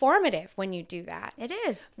transformative when you do that. It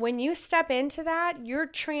is. When you step into that, you're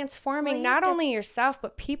transforming not only yourself,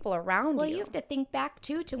 but people around you. Well, you have to think back,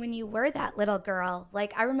 too, to when you were that little girl.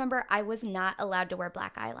 Like, I remember I was not allowed to wear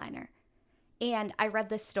black eyeliner. And I read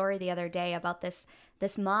this story the other day about this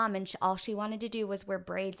mom, and all she wanted to do was wear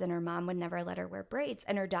braids, and her mom would never let her wear braids.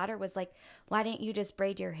 And her daughter was like, why didn't you just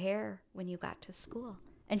braid your hair when you got to school?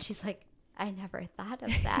 And she's like, I never thought of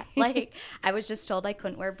that. Like, I was just told I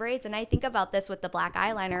couldn't wear braids. And I think about this with the black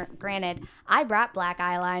eyeliner. Granted, I brought black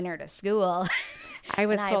eyeliner to school. I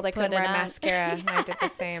was told I couldn't wear mascara. Yes. And I did the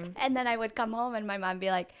same. And then I would come home and my mom would be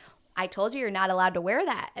like, I told you you're not allowed to wear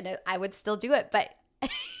that. And I would still do it. But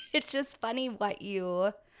it's just funny what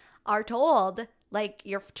you are told. Like,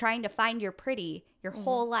 you're trying to find your pretty your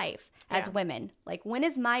whole life as women. Like, when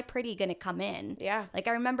is my pretty going to come in? Yeah. Like,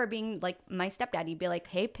 I remember being like, my stepdad, he'd be like,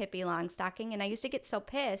 hey, Pippi Longstocking. And I used to get so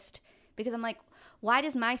pissed because I'm like, why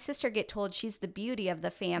does my sister get told she's the beauty of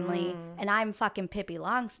the family and I'm fucking Pippi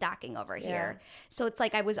Longstocking over here? So it's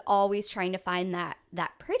like I was always trying to find that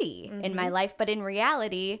pretty in my life. But in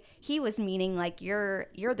reality, he was meaning like, you're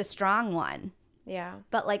the strong one. Yeah.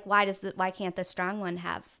 But like, why can't the strong one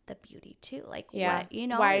have the beauty too? Like, what, you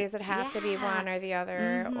know? Why does it have to be one or the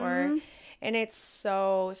other? And it's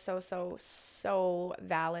so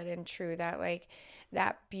valid and true that like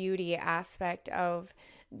that beauty aspect of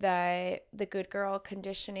the good girl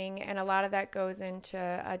conditioning, and a lot of that goes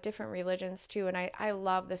into different religions too. And I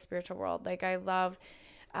love the spiritual world. Like, I love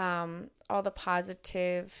all the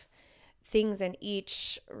positive things in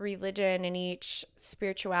each religion and each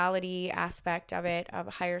spirituality aspect of it, of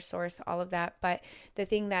a higher source, all of that. But the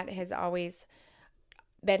thing that has always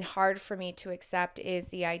been hard for me to accept is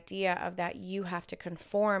the idea of that you have to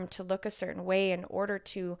conform to look a certain way in order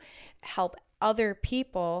to help other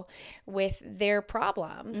people with their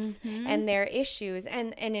problems and their issues.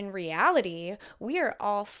 And in reality, we are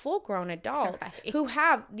all full-grown adults who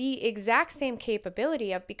have the exact same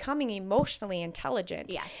capability of becoming emotionally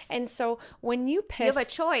intelligent. Yes. And so when you piss... You have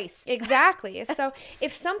a choice. Exactly. So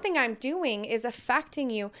if something I'm doing is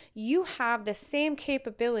affecting you, you have the same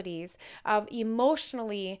capabilities of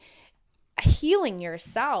emotionally healing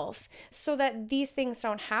yourself so that these things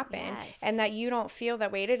don't happen and that you don't feel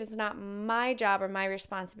that way. It is not my job or my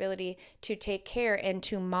responsibility to take care and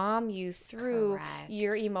to mom you through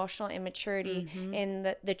your emotional immaturity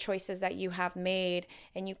and the choices that you have made,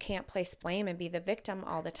 and you can't place blame and be the victim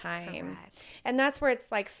all the time. And that's where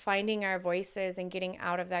it's like finding our voices and getting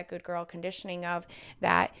out of that good girl conditioning of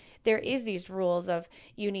that there is these rules of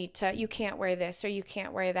you can't wear this or you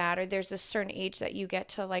can't wear that, or there's a certain age that you get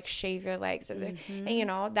to like shave your legs, or and you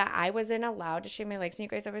know that I wasn't allowed to shave my legs. And you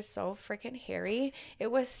guys, I was so freaking hairy.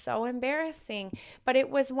 It was so embarrassing, but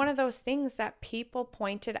it was one of those things that people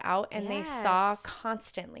pointed out and they saw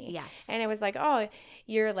constantly. And it was like, oh,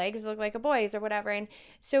 your legs look like a boy's or whatever. And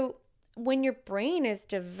so when your brain is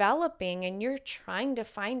developing and you're trying to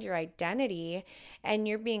find your identity and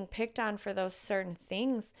you're being picked on for those certain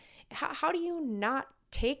things, how do you not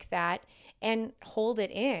take that and hold it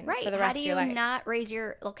in for the rest of your life? How do you not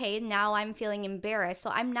raise now I'm feeling embarrassed, so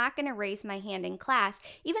I'm not going to raise my hand in class,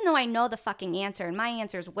 even though I know the fucking answer, and my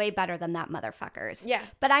answer is way better than that motherfucker's. Yeah.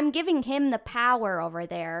 But I'm giving him the power over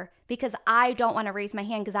there because I don't want to raise my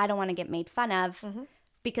hand because I don't want to get made fun of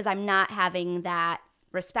because I'm not having that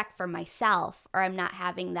respect for myself, or I'm not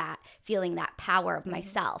having that feeling that power of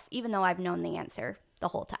myself, even though I've known the answer the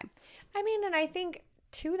whole time. I mean, and I think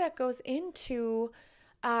too that goes into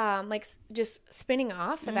like just spinning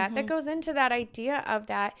off of that goes into that idea of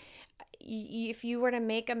that if you were to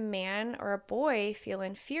make a man or a boy feel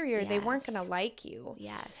inferior, they weren't going to like you.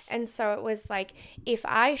 Yes. And so it was like, if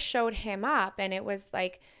I showed him up and it was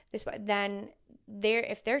like this, then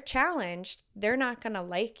if they're challenged, they're not going to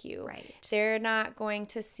like you. Right. They're not going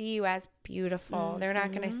to see you as beautiful. They're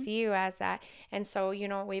not going to see you as that. And so, you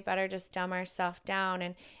know, we better just dumb ourselves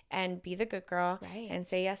down and be the good girl and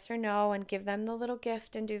say yes or no and give them the little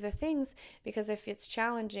gift and do the things, because if it's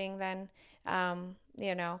challenging, then,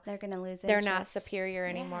 you know, they're going to lose interest. They're not superior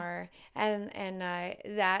anymore. And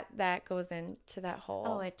that goes into that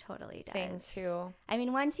whole it totally does. thing too. I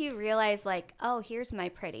mean, once you realize like, oh, here's my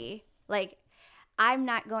pretty, like, I'm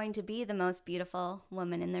not going to be the most beautiful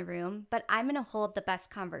woman in the room, but I'm going to hold the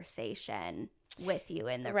best conversation with you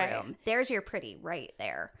in the room. There's your pretty right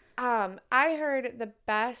there. I heard the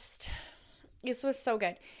best. This was so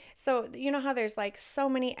good. So you know how there's like so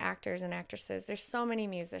many actors and actresses. There's so many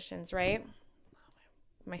musicians, right?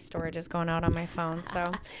 My storage is going out on my phone,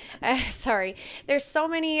 so sorry. There's so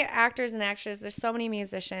many actors and actresses. There's so many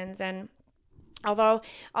musicians, and although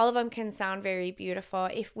all of them can sound very beautiful,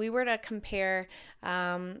 if we were to compare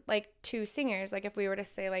like two singers, like if we were to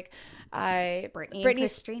say like Britney and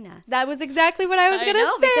Christina. That was exactly what I was going to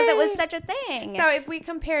say. Because it was such a thing. So if we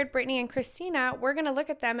compared Britney and Christina, we're going to look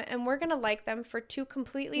at them and we're going to like them for two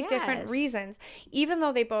completely different reasons, even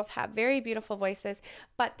though they both have very beautiful voices,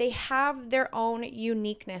 but they have their own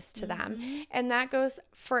uniqueness to them. And that goes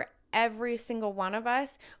for every single one of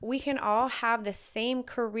us. We can all have the same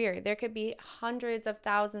career. There could be hundreds of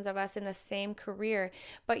thousands of us in the same career,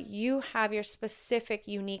 but you have your specific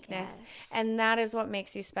uniqueness. And that is what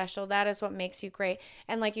makes you special. That is what makes you great.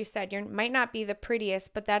 And like you said, you might not be the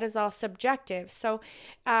prettiest, but that is all subjective. So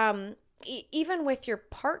even with your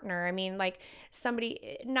partner, I mean, like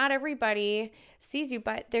not everybody sees you,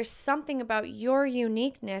 but there's something about your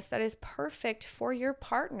uniqueness that is perfect for your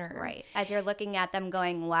partner. Right. As you're looking at them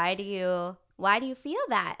going, why do you feel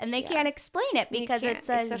that? And they can't explain it because it's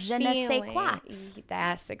a je ne sais quoi.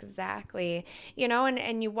 That's exactly. You know,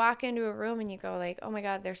 and you walk into a room and you go like, oh my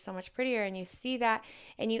God, they're so much prettier. And you see that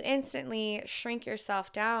and you instantly shrink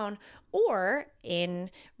yourself down, or in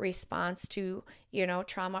response to, you know,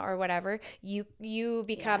 trauma or whatever, you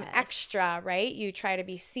become extra, right? You try to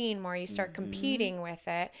be seen more. You start competing with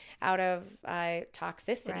it out of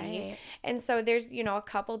toxicity. Right. And so there's, you know, a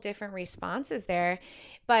couple different responses there,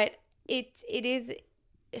 but it is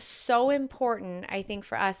so important, I think,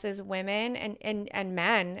 for us as women and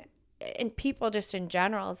men and people just in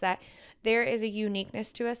general, is that there is a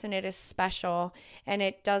uniqueness to us and it is special, and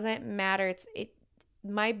it doesn't matter.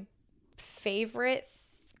 My favorite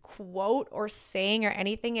quote or saying or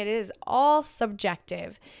anything, it is all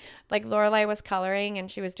subjective. Like Lorelai was coloring and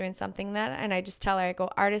she was doing something and I just tell her, I go,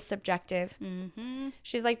 art is subjective. Mm-hmm.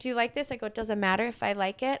 She's like, do you like this? I go, it doesn't matter if I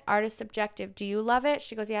like it. Art is subjective. Do you love it?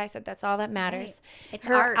 She goes, yeah. I said, that's all that matters. Right. It's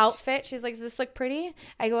her art. outfit, she's like, does this look pretty?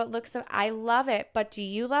 I go, it looks, I love it, but do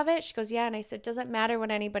you love it? She goes, yeah. And I said, it doesn't matter what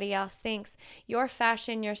anybody else thinks. Your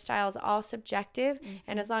fashion, your style is all subjective. Mm-hmm.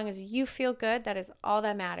 And as long as you feel good, that is all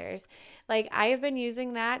that matters. Like, I have been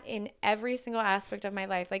using that in every single aspect of my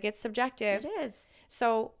life. Like, it's subjective. It is.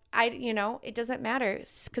 So it doesn't matter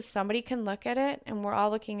because somebody can look at it and we're all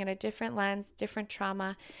looking at a different lens, different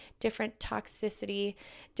trauma, different toxicity,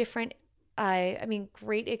 different,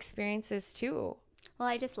 great experiences too. Well,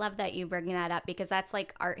 I just love that you bring that up because that's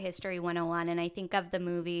like art history 101. And I think of the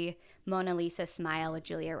movie Mona Lisa Smile with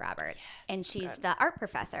Julia Roberts. Yes, and she's the art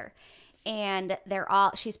professor. And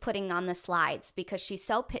she's putting on the slides because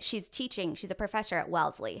she's teaching, she's a professor at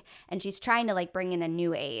Wellesley, and she's trying to like bring in a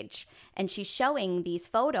new age. And she's showing these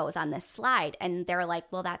photos on this slide, and they're like,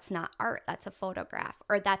 well, that's not art, that's a photograph,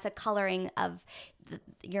 or that's a coloring of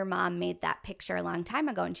your mom made that picture a long time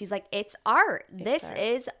ago. And she's like, it's art. This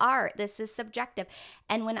is art. This is subjective.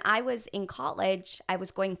 And when I was in college, I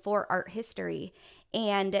was going for art history,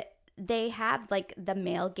 and they have like the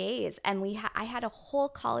male gaze, and I had a whole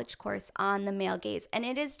college course on the male gaze. And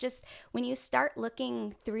it is just when you start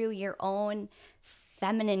looking through your own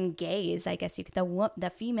feminine gaze, I guess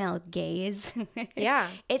the female gaze. Yeah.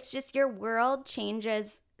 It's just your world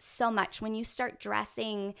changes so much when you start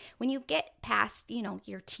dressing, when you get past,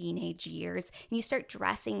 your teenage years, and you start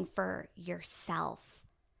dressing for yourself.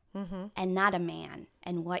 Mm-hmm. And not a man,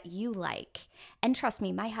 and what you like. And trust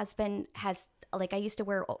me, my husband has, like, I used to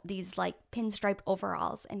wear these like pinstripe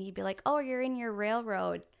overalls, and he'd be like, oh, you're in your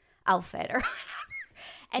railroad outfit or whatever.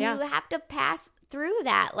 And you have to pass through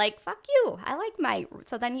that. Like, fuck you. I like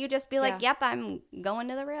so then you just be like, yep, I'm going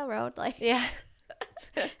to the railroad. Like, yeah.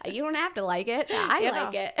 You don't have to like it. I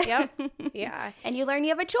like it. Yep. Yeah. And you learn you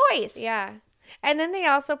have a choice. Yeah. And then they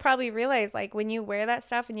also probably realize, like, when you wear that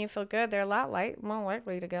stuff and you feel good, they're a lot more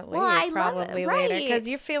likely to get laid probably later because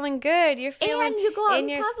you're feeling good. You're feeling and you go out in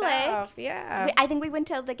yourself. Public. Yeah. I think we went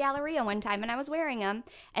to the Galleria one time and I was wearing them,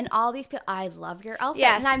 and all these people, I love your outfit.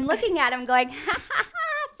 Yes. And I'm looking at them going, ha ha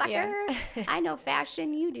ha, fucker. Yeah. I know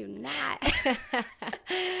fashion, you do not.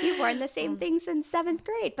 You've worn the same thing since 7th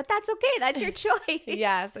grade, but that's okay. That's your choice.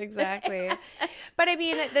 Yes, exactly. But I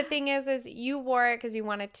mean, the thing is you wore it because you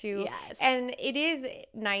wanted to. Yes. And it is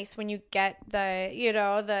nice when you get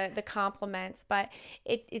the compliments, but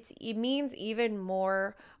it means even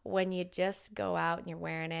more when you just go out and you're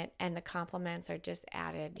wearing it and the compliments are just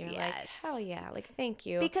added. You're like, hell yeah, like, thank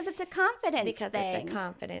you. Because it's a confidence thing. It's a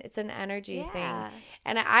confidence. It's an energy thing.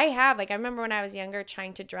 And I remember when I was younger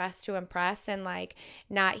trying to dress to impress and like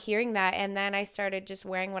not hearing that. And then I started just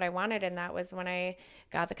wearing what I wanted. And that was when I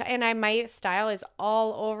got my style is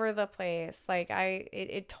all over the place. Like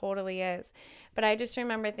it totally is. But I just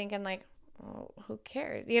remember thinking like, oh, who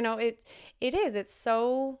cares? It's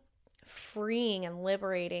so freeing and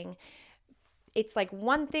liberating. It's like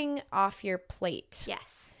one thing off your plate.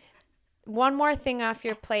 Yes. One more thing off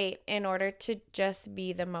your plate in order to just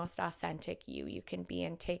be the most authentic you can be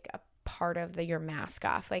and take a part of your mask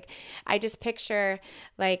off. Like I just picture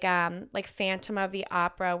like Phantom of the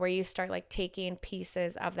Opera where you start like taking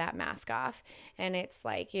pieces of that mask off, and it's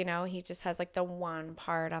like, he just has like the one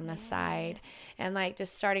part on the side, and like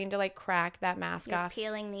just starting to like crack that mask off.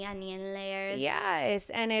 Peeling the onion layers. Yes,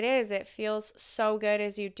 and it feels so good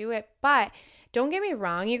as you do it. But don't get me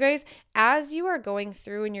wrong, you guys, as you are going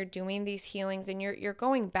through and you're doing these healings and you're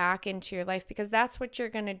going back into your life, because that's what you're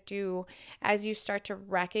going to do as you start to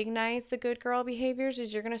recognize the good girl behaviors,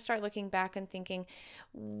 is you're going to start looking back and thinking,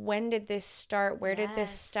 when did this start? Where did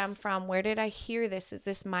this stem from? Where did I hear this? Is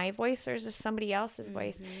this my voice or is this somebody else's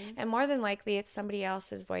voice? And more than likely it's somebody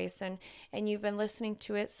else's voice, and you've been listening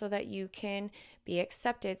to it so that you can be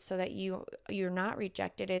accepted, so that you're not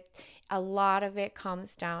rejected. A lot of it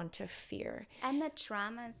comes down to fear. And the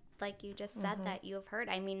trauma, like you just said, that you have heard.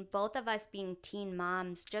 I mean, both of us being teen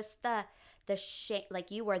moms, just the shit,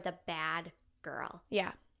 like you were the bad girl.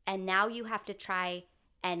 Yeah. And now you have to try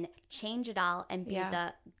and change it all and be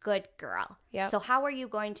the good girl. Yep. So how are you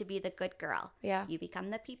going to be the good girl? Yeah. You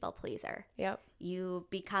become the people pleaser. Yep. You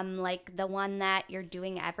become like the one that you're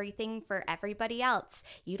doing everything for everybody else.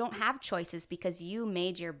 You don't have choices because you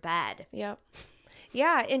made your bed. Yep.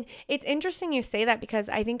 Yeah, and it's interesting you say that, because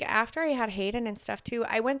I think after I had Hayden and stuff too,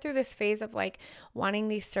 I went through this phase of like wanting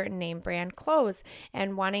these certain name brand clothes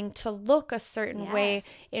and wanting to look a certain way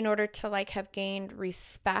in order to like have gained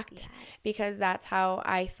respect, because that's how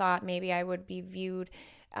I thought maybe I would be viewed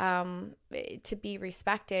to be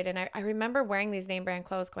respected. And I remember wearing these name brand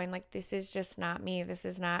clothes going like, this is just not me. This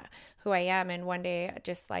is not who I am. And one day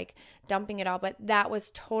just like dumping it all. But that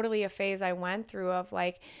was totally a phase I went through of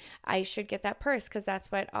like, I should get that purse because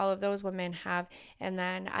that's what all of those women have. And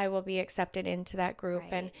then I will be accepted into that group.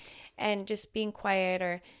 Right. And just being quiet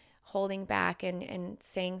or holding back and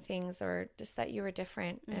saying things or just that you were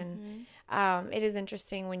different. Mm-hmm. And it is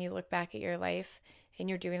interesting when you look back at your life and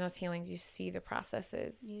you're doing those healings, you see the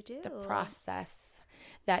processes. You do. The process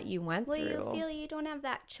that you went through. Well, you feel you don't have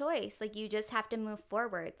that choice. Like, you just have to move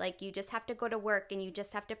forward. Like, you just have to go to work and you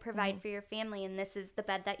just have to provide for your family. And this is the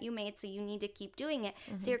bed that you made, so you need to keep doing it.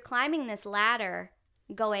 So you're climbing this ladder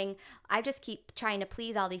going, I just keep trying to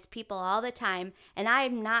please all these people all the time. And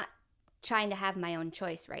I'm not trying to have my own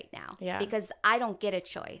choice right now. Yeah. Because I don't get a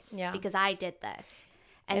choice. Yeah. Because I did this.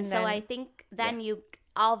 And so then, I think then you...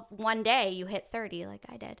 all one day you hit 30 like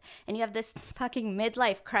I did, and you have this fucking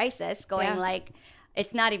midlife crisis going like,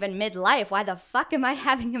 it's not even midlife. Why the fuck am I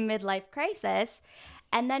having a midlife crisis?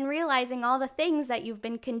 And then realizing all the things that you've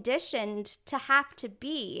been conditioned to have to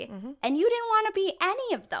be. And you didn't want to be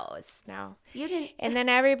any of those. No. You didn't. And then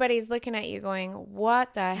everybody's looking at you going,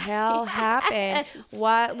 what the hell happened?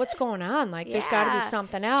 What's going on? Like, there's got to be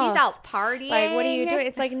something else. She's out partying. Like, what are you doing?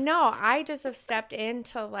 It's like, no, I just have stepped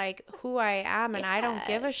into, like, who I am, and I don't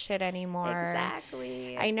give a shit anymore.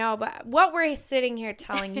 Exactly. I know, but what we're sitting here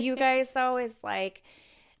telling you guys, though, is, like,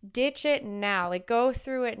 ditch it now. Like, go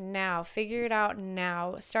through it now. Figure it out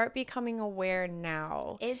now. Start becoming aware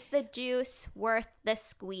now. Is the juice worth the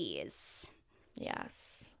squeeze?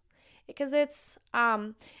 Yes. Because it's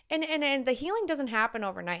and the healing doesn't happen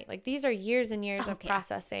overnight. Like, these are years and years of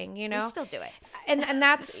processing, you know? We still do it. And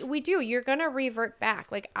that's, we do. You're going to revert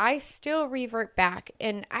back. Like, I still revert back.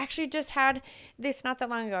 And I actually just had this not that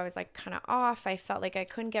long ago. I was like kind of off. I felt like I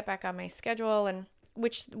couldn't get back on my schedule, and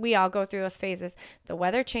which we all go through those phases. The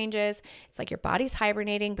weather changes. It's like your body's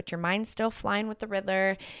hibernating, but your mind's still flying with the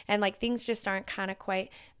Riddler. And like things just aren't kind of quite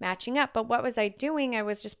matching up. But what was I doing? I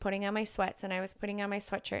was just putting on my sweats and I was putting on my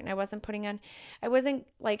sweatshirt, and I wasn't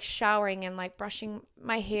like showering and like brushing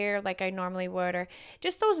my hair like I normally would, or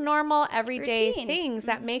just those normal everyday things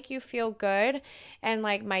that make you feel good. And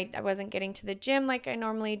like I wasn't getting to the gym like I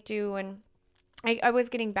normally do. And I was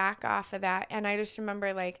getting back off of that. And I just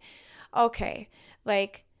remember like, okay,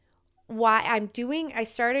 like I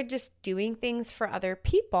started just doing things for other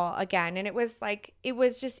people again. And it was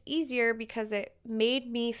just easier because it made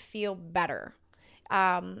me feel better.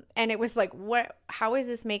 And it was like, how is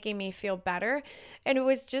this making me feel better? And it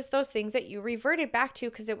was just those things that you reverted back to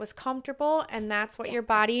because it was comfortable, and that's what your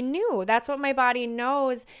body knew. That's what my body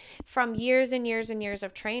knows from years and years and years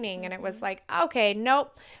of training. And it was like, okay,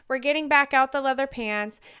 nope, we're getting back out the leather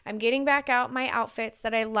pants. I'm getting back out my outfits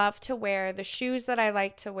that I love to wear, the shoes that I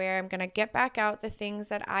like to wear. I'm going to get back out the things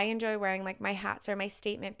that I enjoy wearing, like my hats or my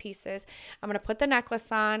statement pieces. I'm going to put the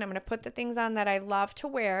necklace on. I'm going to put the things on that I love to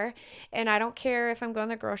wear. And I don't care if I'm going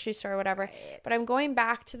to the grocery store or whatever, but I'm going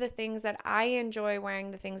back to the things that I enjoy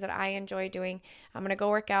wearing, the things that I enjoy doing. I'm going to go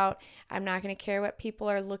work out. I'm not going to care what people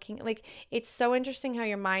are looking like. It's so interesting how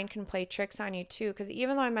your mind can play tricks on you too, because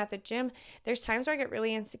even though I'm at the gym, there's times where I get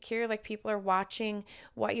really insecure, like people are watching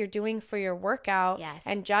what you're doing for your workout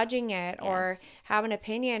and judging it or have an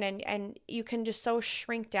opinion, and you can just so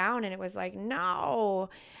shrink down. And it was like, no,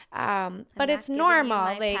 but it's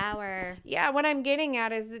normal. Like, power. Yeah, what I'm getting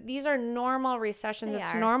at is that these are normal recessions.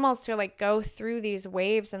 It's normal to like go through these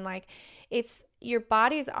waves, and like it's your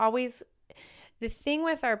body's always. The thing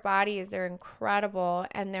with our body is they're incredible,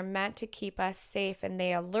 and they're meant to keep us safe, and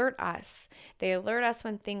they alert us. They alert us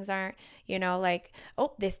when things aren't, like,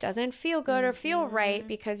 oh, this doesn't feel good or feel right,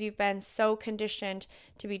 because you've been so conditioned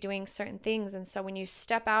to be doing certain things. And so when you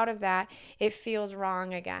step out of that, it feels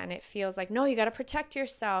wrong again. It feels like, no, you got to protect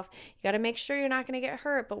yourself. You got to make sure you're not going to get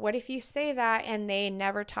hurt. But what if you say that and they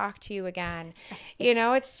never talk to you again?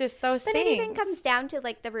 It's just those things. But it even comes down to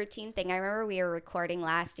like the routine thing. I remember we were recording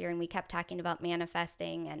last year and we kept talking about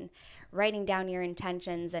manifesting and writing down your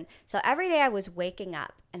intentions. And so every day I was waking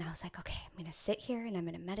up and I was like, okay, I'm going to sit here and I'm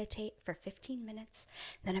going to meditate for 15 minutes.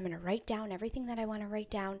 Then I'm going to write down everything that I want to write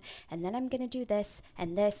down. And then I'm going to do this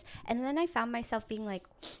and this. And then I found myself being like,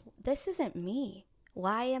 this isn't me.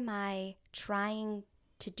 Why am I trying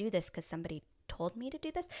to do this because somebody told me to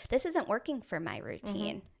do this? This isn't working for my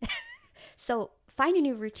routine. So find a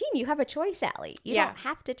new routine. You have a choice, Allie. You don't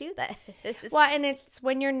have to do this. Well, and it's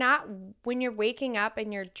when you're waking up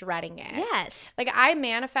and you're dreading it. Yes. Like I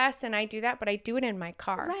manifest and I do that, but I do it in my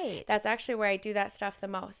car. Right. That's actually where I do that stuff the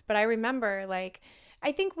most. But I remember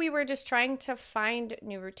I think we were just trying to find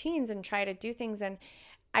new routines and try to do things. And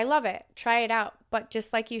I love it. Try it out. But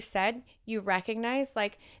just like you said, you recognize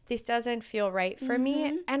like this doesn't feel right for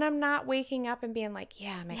me. And I'm not waking up and being like,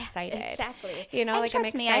 yeah, I'm excited. Exactly. You know, and like I'm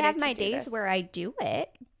excited. I have my days where I do it.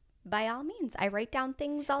 By all means, I write down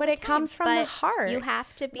things all the time. But it comes from the heart. You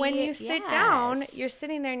have to be. When you sit down, you're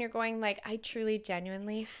sitting there and you're going like, I truly,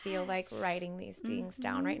 genuinely feel like writing these things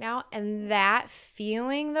down right now. And that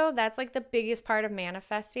feeling, though, that's like the biggest part of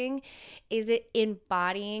manifesting, is it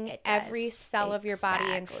embodying every cell of your body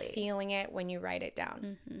and feeling it when you write it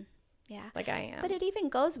down. Yeah. Like I am. But it even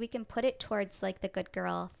goes, we can put it towards like the good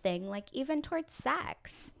girl thing, like even towards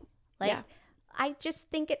sex. Like, I just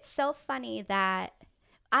think it's so funny that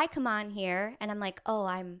I come on here and I'm like, oh,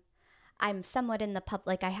 I'm somewhat in the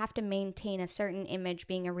public. I have to maintain a certain image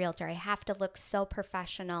being a realtor. I have to look so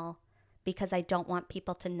professional because I don't want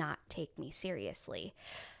people to not take me seriously.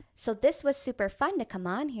 So this was super fun to come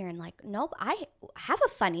on here and like, nope, I have a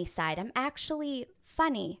funny side. I'm actually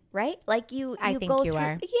funny, right? Like I think you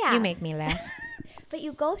are. Yeah. You make me laugh. But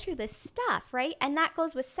you go through this stuff, right? And that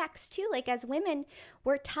goes with sex too. Like as women,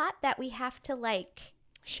 we're taught that we have to like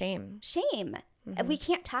shame. We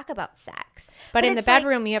can't talk about sex. But in the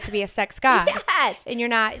bedroom, you have to be a sex god. Yes. And you're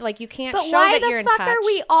not, like, you can't show that you're in touch. But why the fuck are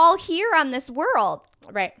we all here on this world?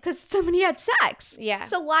 Right. Because somebody had sex. Yeah.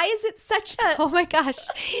 So why is it such a... Oh my gosh.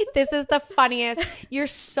 This is the funniest. You're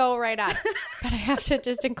so right on. But I have to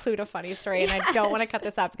just include a funny story. And I don't want to cut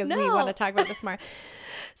this off because we want to talk about this more.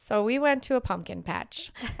 So we went to a pumpkin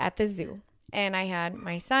patch at the zoo. And I had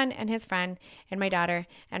my son and his friend and my daughter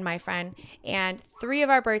and my friend. And 3 of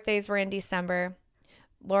our birthdays were in December.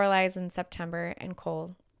 Lorelai's in September and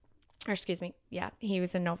Cole, or excuse me, he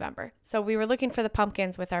was in November. So we were looking for the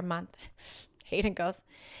pumpkins with our month. Hayden goes,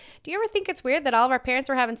 do you ever think it's weird that all of our parents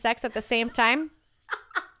were having sex at the same time?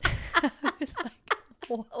 I was like,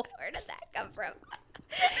 where did that come from?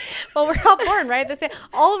 Well, we're all born right at the same.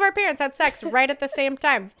 All of our parents had sex right at the same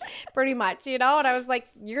time, pretty much, you know. And I was like,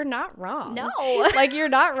 "You're not wrong. No, like you're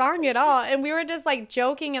not wrong at all." And we were just like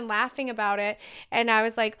joking and laughing about it. And I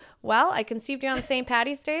was like, "Well, I conceived you on St.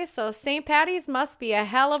 Patty's Day, so St. Patty's must be a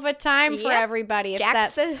hell of a time for everybody. It's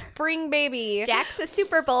that spring baby. Jack's a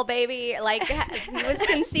Super Bowl baby. Like he was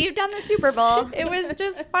conceived on the Super Bowl. It was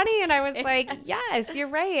just funny, and I was like, "Yes, you're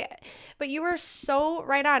right." But you were so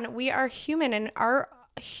right on. We are human, and our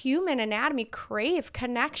human anatomy crave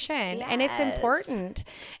connection, and it's important.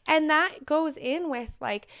 And that goes in with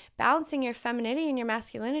like balancing your femininity and your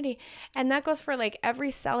masculinity, and that goes for like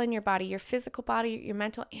every cell in your body, your physical body, your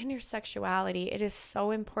mental, and your sexuality. It is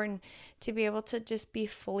so important to be able to just be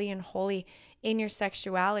fully and wholly in your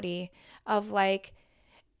sexuality of like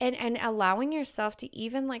and allowing yourself to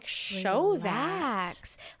even like show that.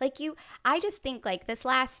 Like I just think like this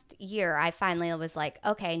last year, I finally was like,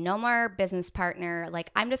 okay, no more business partner. Like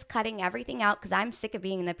I'm just cutting everything out because I'm sick of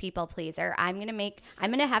being the people pleaser. I'm going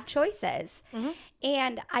to have choices.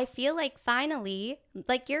 And I feel like finally,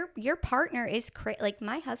 like your partner is like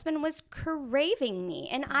my husband was craving me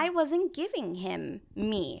and I wasn't giving him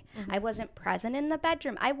me. I wasn't present in the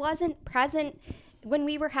bedroom. I wasn't present when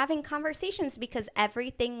we were having conversations because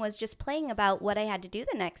everything was just playing about what I had to do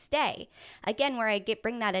the next day. Again, where I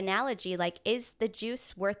bring that analogy, like, is the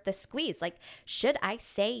juice worth the squeeze? Like, should I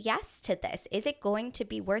say yes to this? Is it going to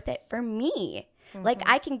be worth it for me? Like,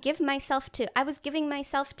 I was giving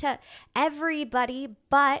myself to everybody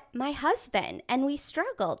but my husband, and we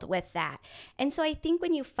struggled with that. And so I think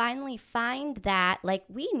when you finally find that, like,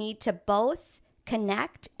 we need to both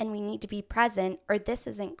connect and we need to be present or this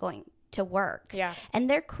isn't going to work. Yeah. And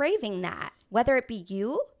they're craving that, whether it be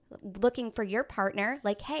you looking for your partner,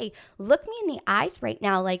 like, hey, look me in the eyes right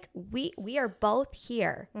now. Like we are both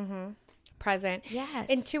here. Present. Yes.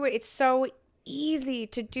 And to it, it's so easy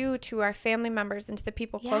to do to our family members and to the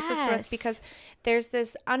people closest to us because there's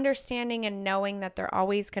this understanding and knowing that they're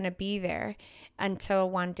always going to be there until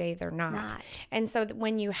one day they're not. And so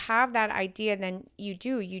when you have that idea, then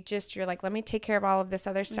you're like, let me take care of all of this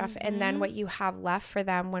other stuff. And then what you have left for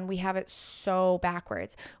them, when we have it so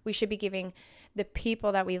backwards, we should be giving the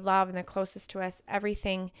people that we love and the closest to us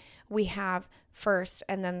everything we have first,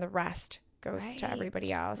 and then the rest goes to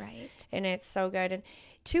everybody else. And it's so good. And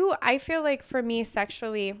two, I feel like for me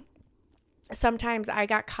sexually, sometimes I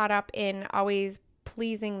got caught up in always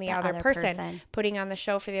pleasing the other person, putting on the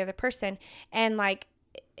show for the other person. And like,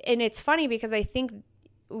 and it's funny because I think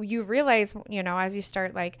you realize, you know, as you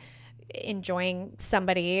start like enjoying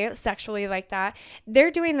somebody sexually like that,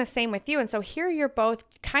 they're doing the same with you. And so here you're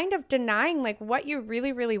both kind of denying like what you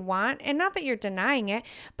really, really want. And not that you're denying it,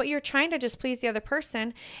 but you're trying to just please the other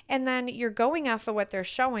person. And then you're going off of what they're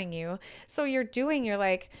showing you. So you're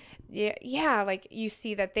like, yeah, like you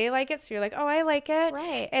see that they like it. So you're like, oh, I like it.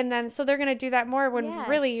 Right. And then, so they're going to do that more when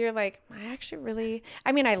really you're like,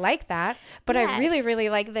 I like that, but I really, really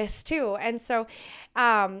like this too. And so,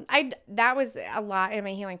 that was a lot in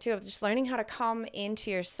my healing too, of just learning how to come into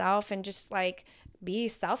yourself and just like be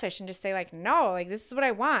selfish and just say like, no, like this is what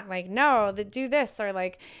I want. Like, no, do this, or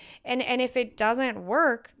like, and if it doesn't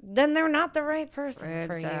work, then they're not the right person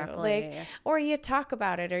for you. Like, or you talk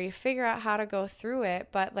about it, or you figure out how to go through it.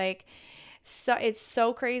 But like, so it's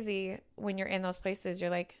so crazy when you're in those places.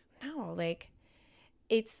 You're like, no, like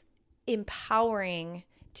it's empowering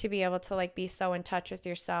to be able to like be so in touch with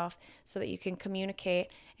yourself so that you can communicate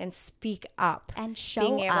and speak up and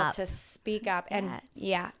being able to speak up and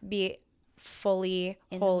be fully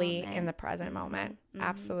wholly in the present moment.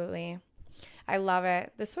 Absolutely. I love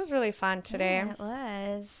it. This was really fun today. It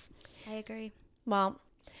was. I agree. Well,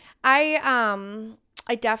 I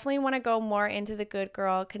definitely want to go more into the good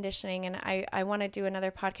girl conditioning, and I want to do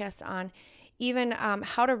another podcast on even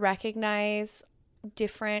how to recognize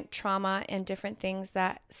different trauma and different things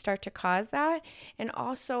that start to cause that, and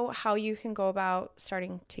also how you can go about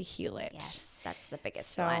starting to heal it. Yes, that's the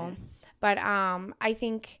biggest one. But I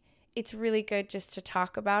think it's really good just to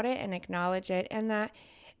talk about it and acknowledge it, and that,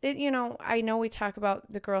 you know, I know we talk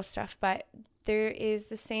about the girl stuff, but there is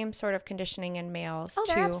the same sort of conditioning in males too.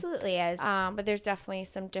 There absolutely is. But there's definitely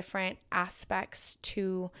some different aspects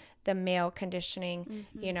to the male conditioning,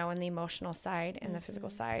 you know, and the emotional side and the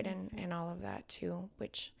physical side and all of that too,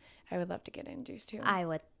 which I would love to get into too. I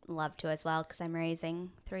would love to as well, because I'm raising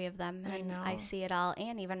 3 of them, and I see it all.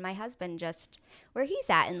 And even my husband, just where he's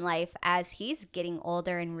at in life as he's getting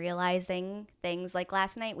older and realizing things. Like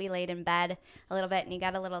last night we laid in bed a little bit and he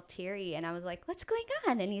got a little teary, and I was like, what's going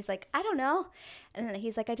on? And he's like, I don't know. And then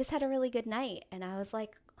he's like, I just had a really good night. And I was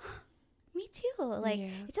like, oh, me too. Like,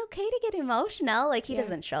 it's okay to get emotional. Like, he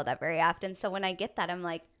doesn't show that very often. So when I get that, I'm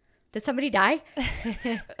like, did somebody die?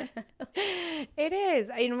 It is.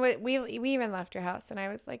 I mean, we even left your house, and I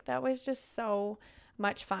was like, that was just so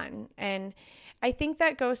much fun. And I think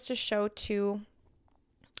that goes to show too,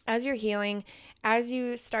 as you're healing, as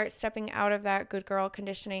you start stepping out of that good girl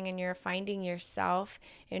conditioning, and you're finding yourself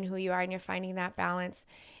and who you are, and you're finding that balance,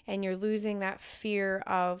 and you're losing that fear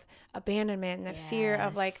of abandonment and the fear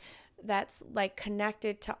of like, that's like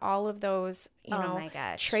connected to all of those, you know,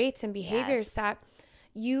 traits and behaviors that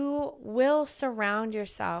you will surround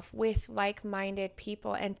yourself with like-minded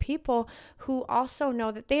people, and people who also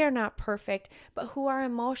know that they are not perfect, but who are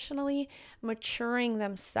emotionally maturing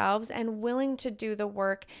themselves and willing to do the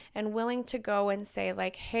work and willing to go and say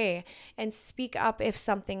like, hey, and speak up if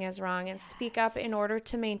something is wrong, and speak up in order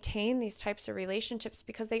to maintain these types of relationships,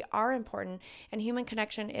 because they are important and human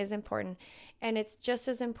connection is important. And it's just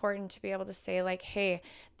as important to be able to say like, hey,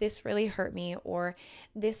 this really hurt me, or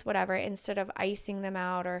this whatever, instead of icing them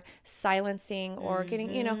out or silencing or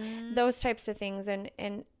getting, you know, those types of things.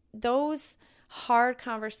 And those hard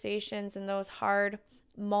conversations and those hard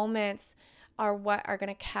moments are what are going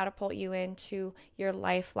to catapult you into your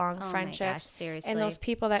lifelong friendships. My gosh, seriously. And those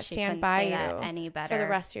people that stand by you for the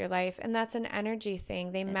rest of your life. And that's an energy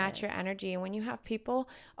thing. They match your energy. And when you have people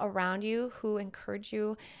around you who encourage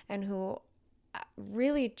you and who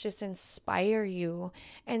really just inspire you,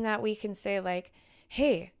 and that we can say like,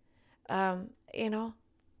 hey, you know,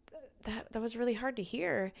 that was really hard to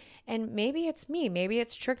hear, and maybe it's me, maybe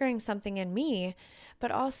it's triggering something in me,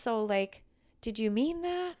 but also like, did you mean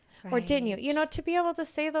that? Or didn't you? You know, to be able to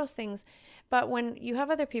say those things. But when you have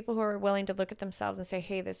other people who are willing to look at themselves and say,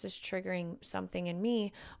 hey, this is triggering something in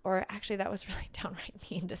me, or actually that was really downright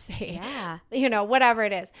mean to say, you know, whatever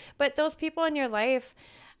it is. But those people in your life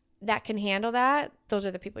that can handle that, those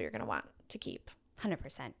are the people you're going to want to keep.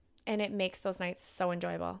 100%. And it makes those nights so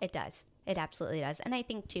enjoyable. It does. It absolutely does. And I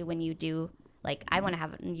think too, when you do, like, I want to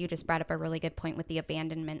have, you just brought up a really good point with the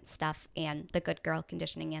abandonment stuff and the good girl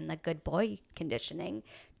conditioning and the good boy conditioning.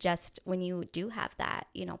 Just when you do have that,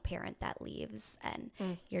 you know, parent that leaves, and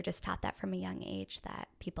you're just taught that from a young age that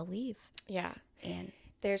people leave. Yeah. And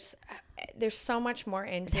there's so much more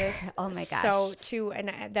into this. Oh my gosh. So too,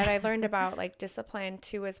 and that I learned about like discipline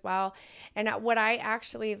too as well. And what I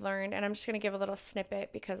actually learned, and I'm just going to give a little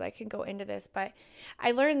snippet because I can go into this, but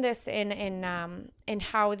I learned this in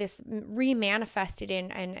how this remanifested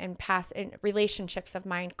in past in relationships of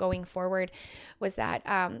mine going forward, was that,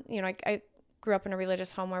 you know, I grew up in a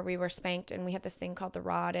religious home where we were spanked, and we had this thing called the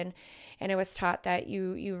rod, and it was taught that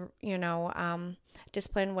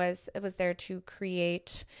discipline was there to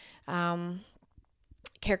create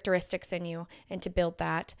characteristics in you and to build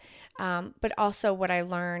that. But also what I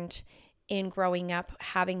learned in growing up,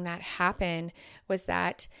 having that happen, was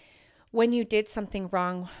that when you did something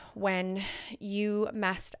wrong, when you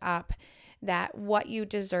messed up, that what you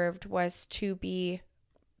deserved was to be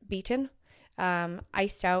beaten,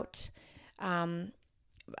 iced out,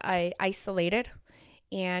 isolated,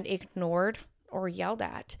 and ignored or yelled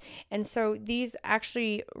at. And so these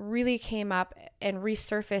actually really came up and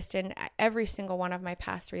resurfaced in every single one of my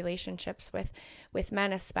past relationships with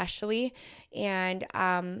men especially. And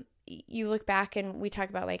you look back and we talk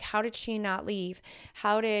about, like, how did she not leave?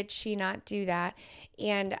 How did she not do that?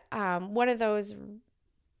 And one of those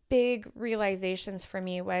big realizations for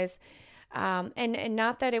me was, and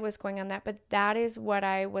not that it was going on that, but that is what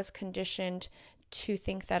I was conditioned to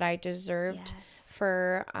think that I deserved. Yes.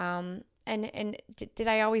 For, and did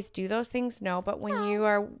I always do those things? No, but when you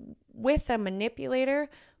are with a manipulator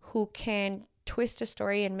who can twist a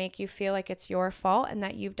story and make you feel like it's your fault and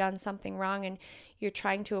that you've done something wrong, and you're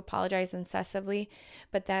trying to apologize incessantly,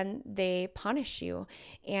 but then they punish you.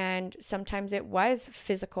 And sometimes it was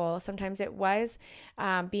physical, sometimes it was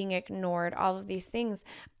being ignored, all of these things.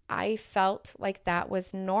 I felt like that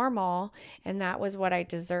was normal and that was what I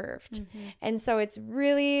deserved. Mm-hmm. And so it's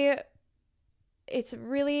really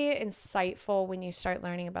insightful when you start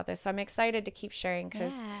learning about this. So I'm excited to keep sharing,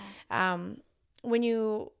 because when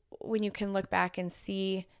you can look back and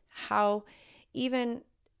see how, even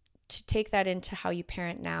to take that into how you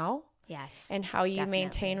parent now, yes, and how you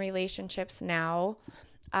maintain relationships now,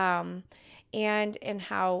 and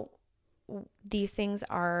how these things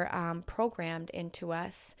are programmed into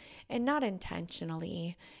us, and not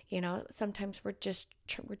intentionally. Sometimes we're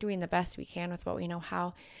doing the best we can with what we know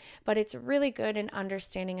how, but it's really good in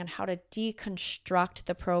understanding on how to deconstruct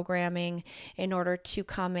the programming in order to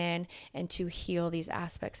come in and to heal these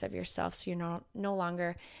aspects of yourself, so you're no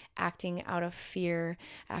longer acting out of fear,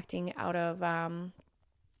 acting out of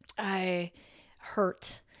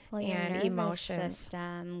hurt. Well, and emotions,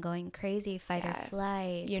 system going crazy, fight or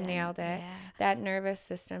flight. You nailed it. Yeah. That nervous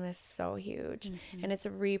system is so huge. Mm-hmm. And it's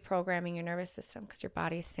reprogramming your nervous system, because your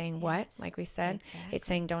body is saying what? Like we said, exactly. It's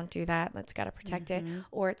saying don't do that. Let's got to protect it.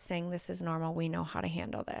 Or it's saying this is normal. We know how to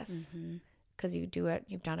handle this. Because you do it.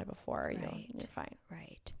 You've done it before. Right. You're fine.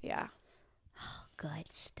 Right. Yeah. Oh, good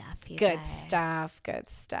stuff, you guys. Good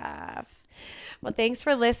stuff. Well, thanks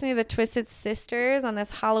for listening to the Twisted Sisters on this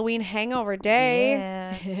Halloween hangover day.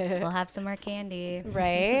 Yeah. We'll have some more candy.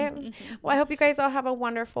 Right? Well, I hope you guys all have a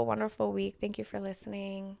wonderful, wonderful week. Thank you for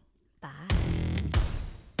listening. Bye.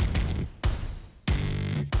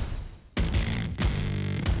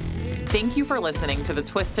 Thank you for listening to the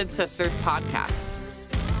Twisted Sisters podcast.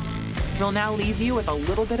 We'll now leave you with a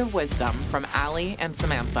little bit of wisdom from Allie and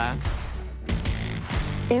Samantha.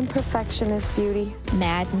 Imperfection is beauty.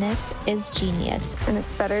 Madness is genius. And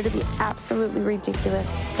it's better to be absolutely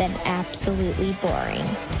ridiculous than absolutely boring.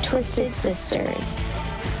 Twisted Sisters.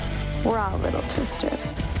 We're all a little twisted.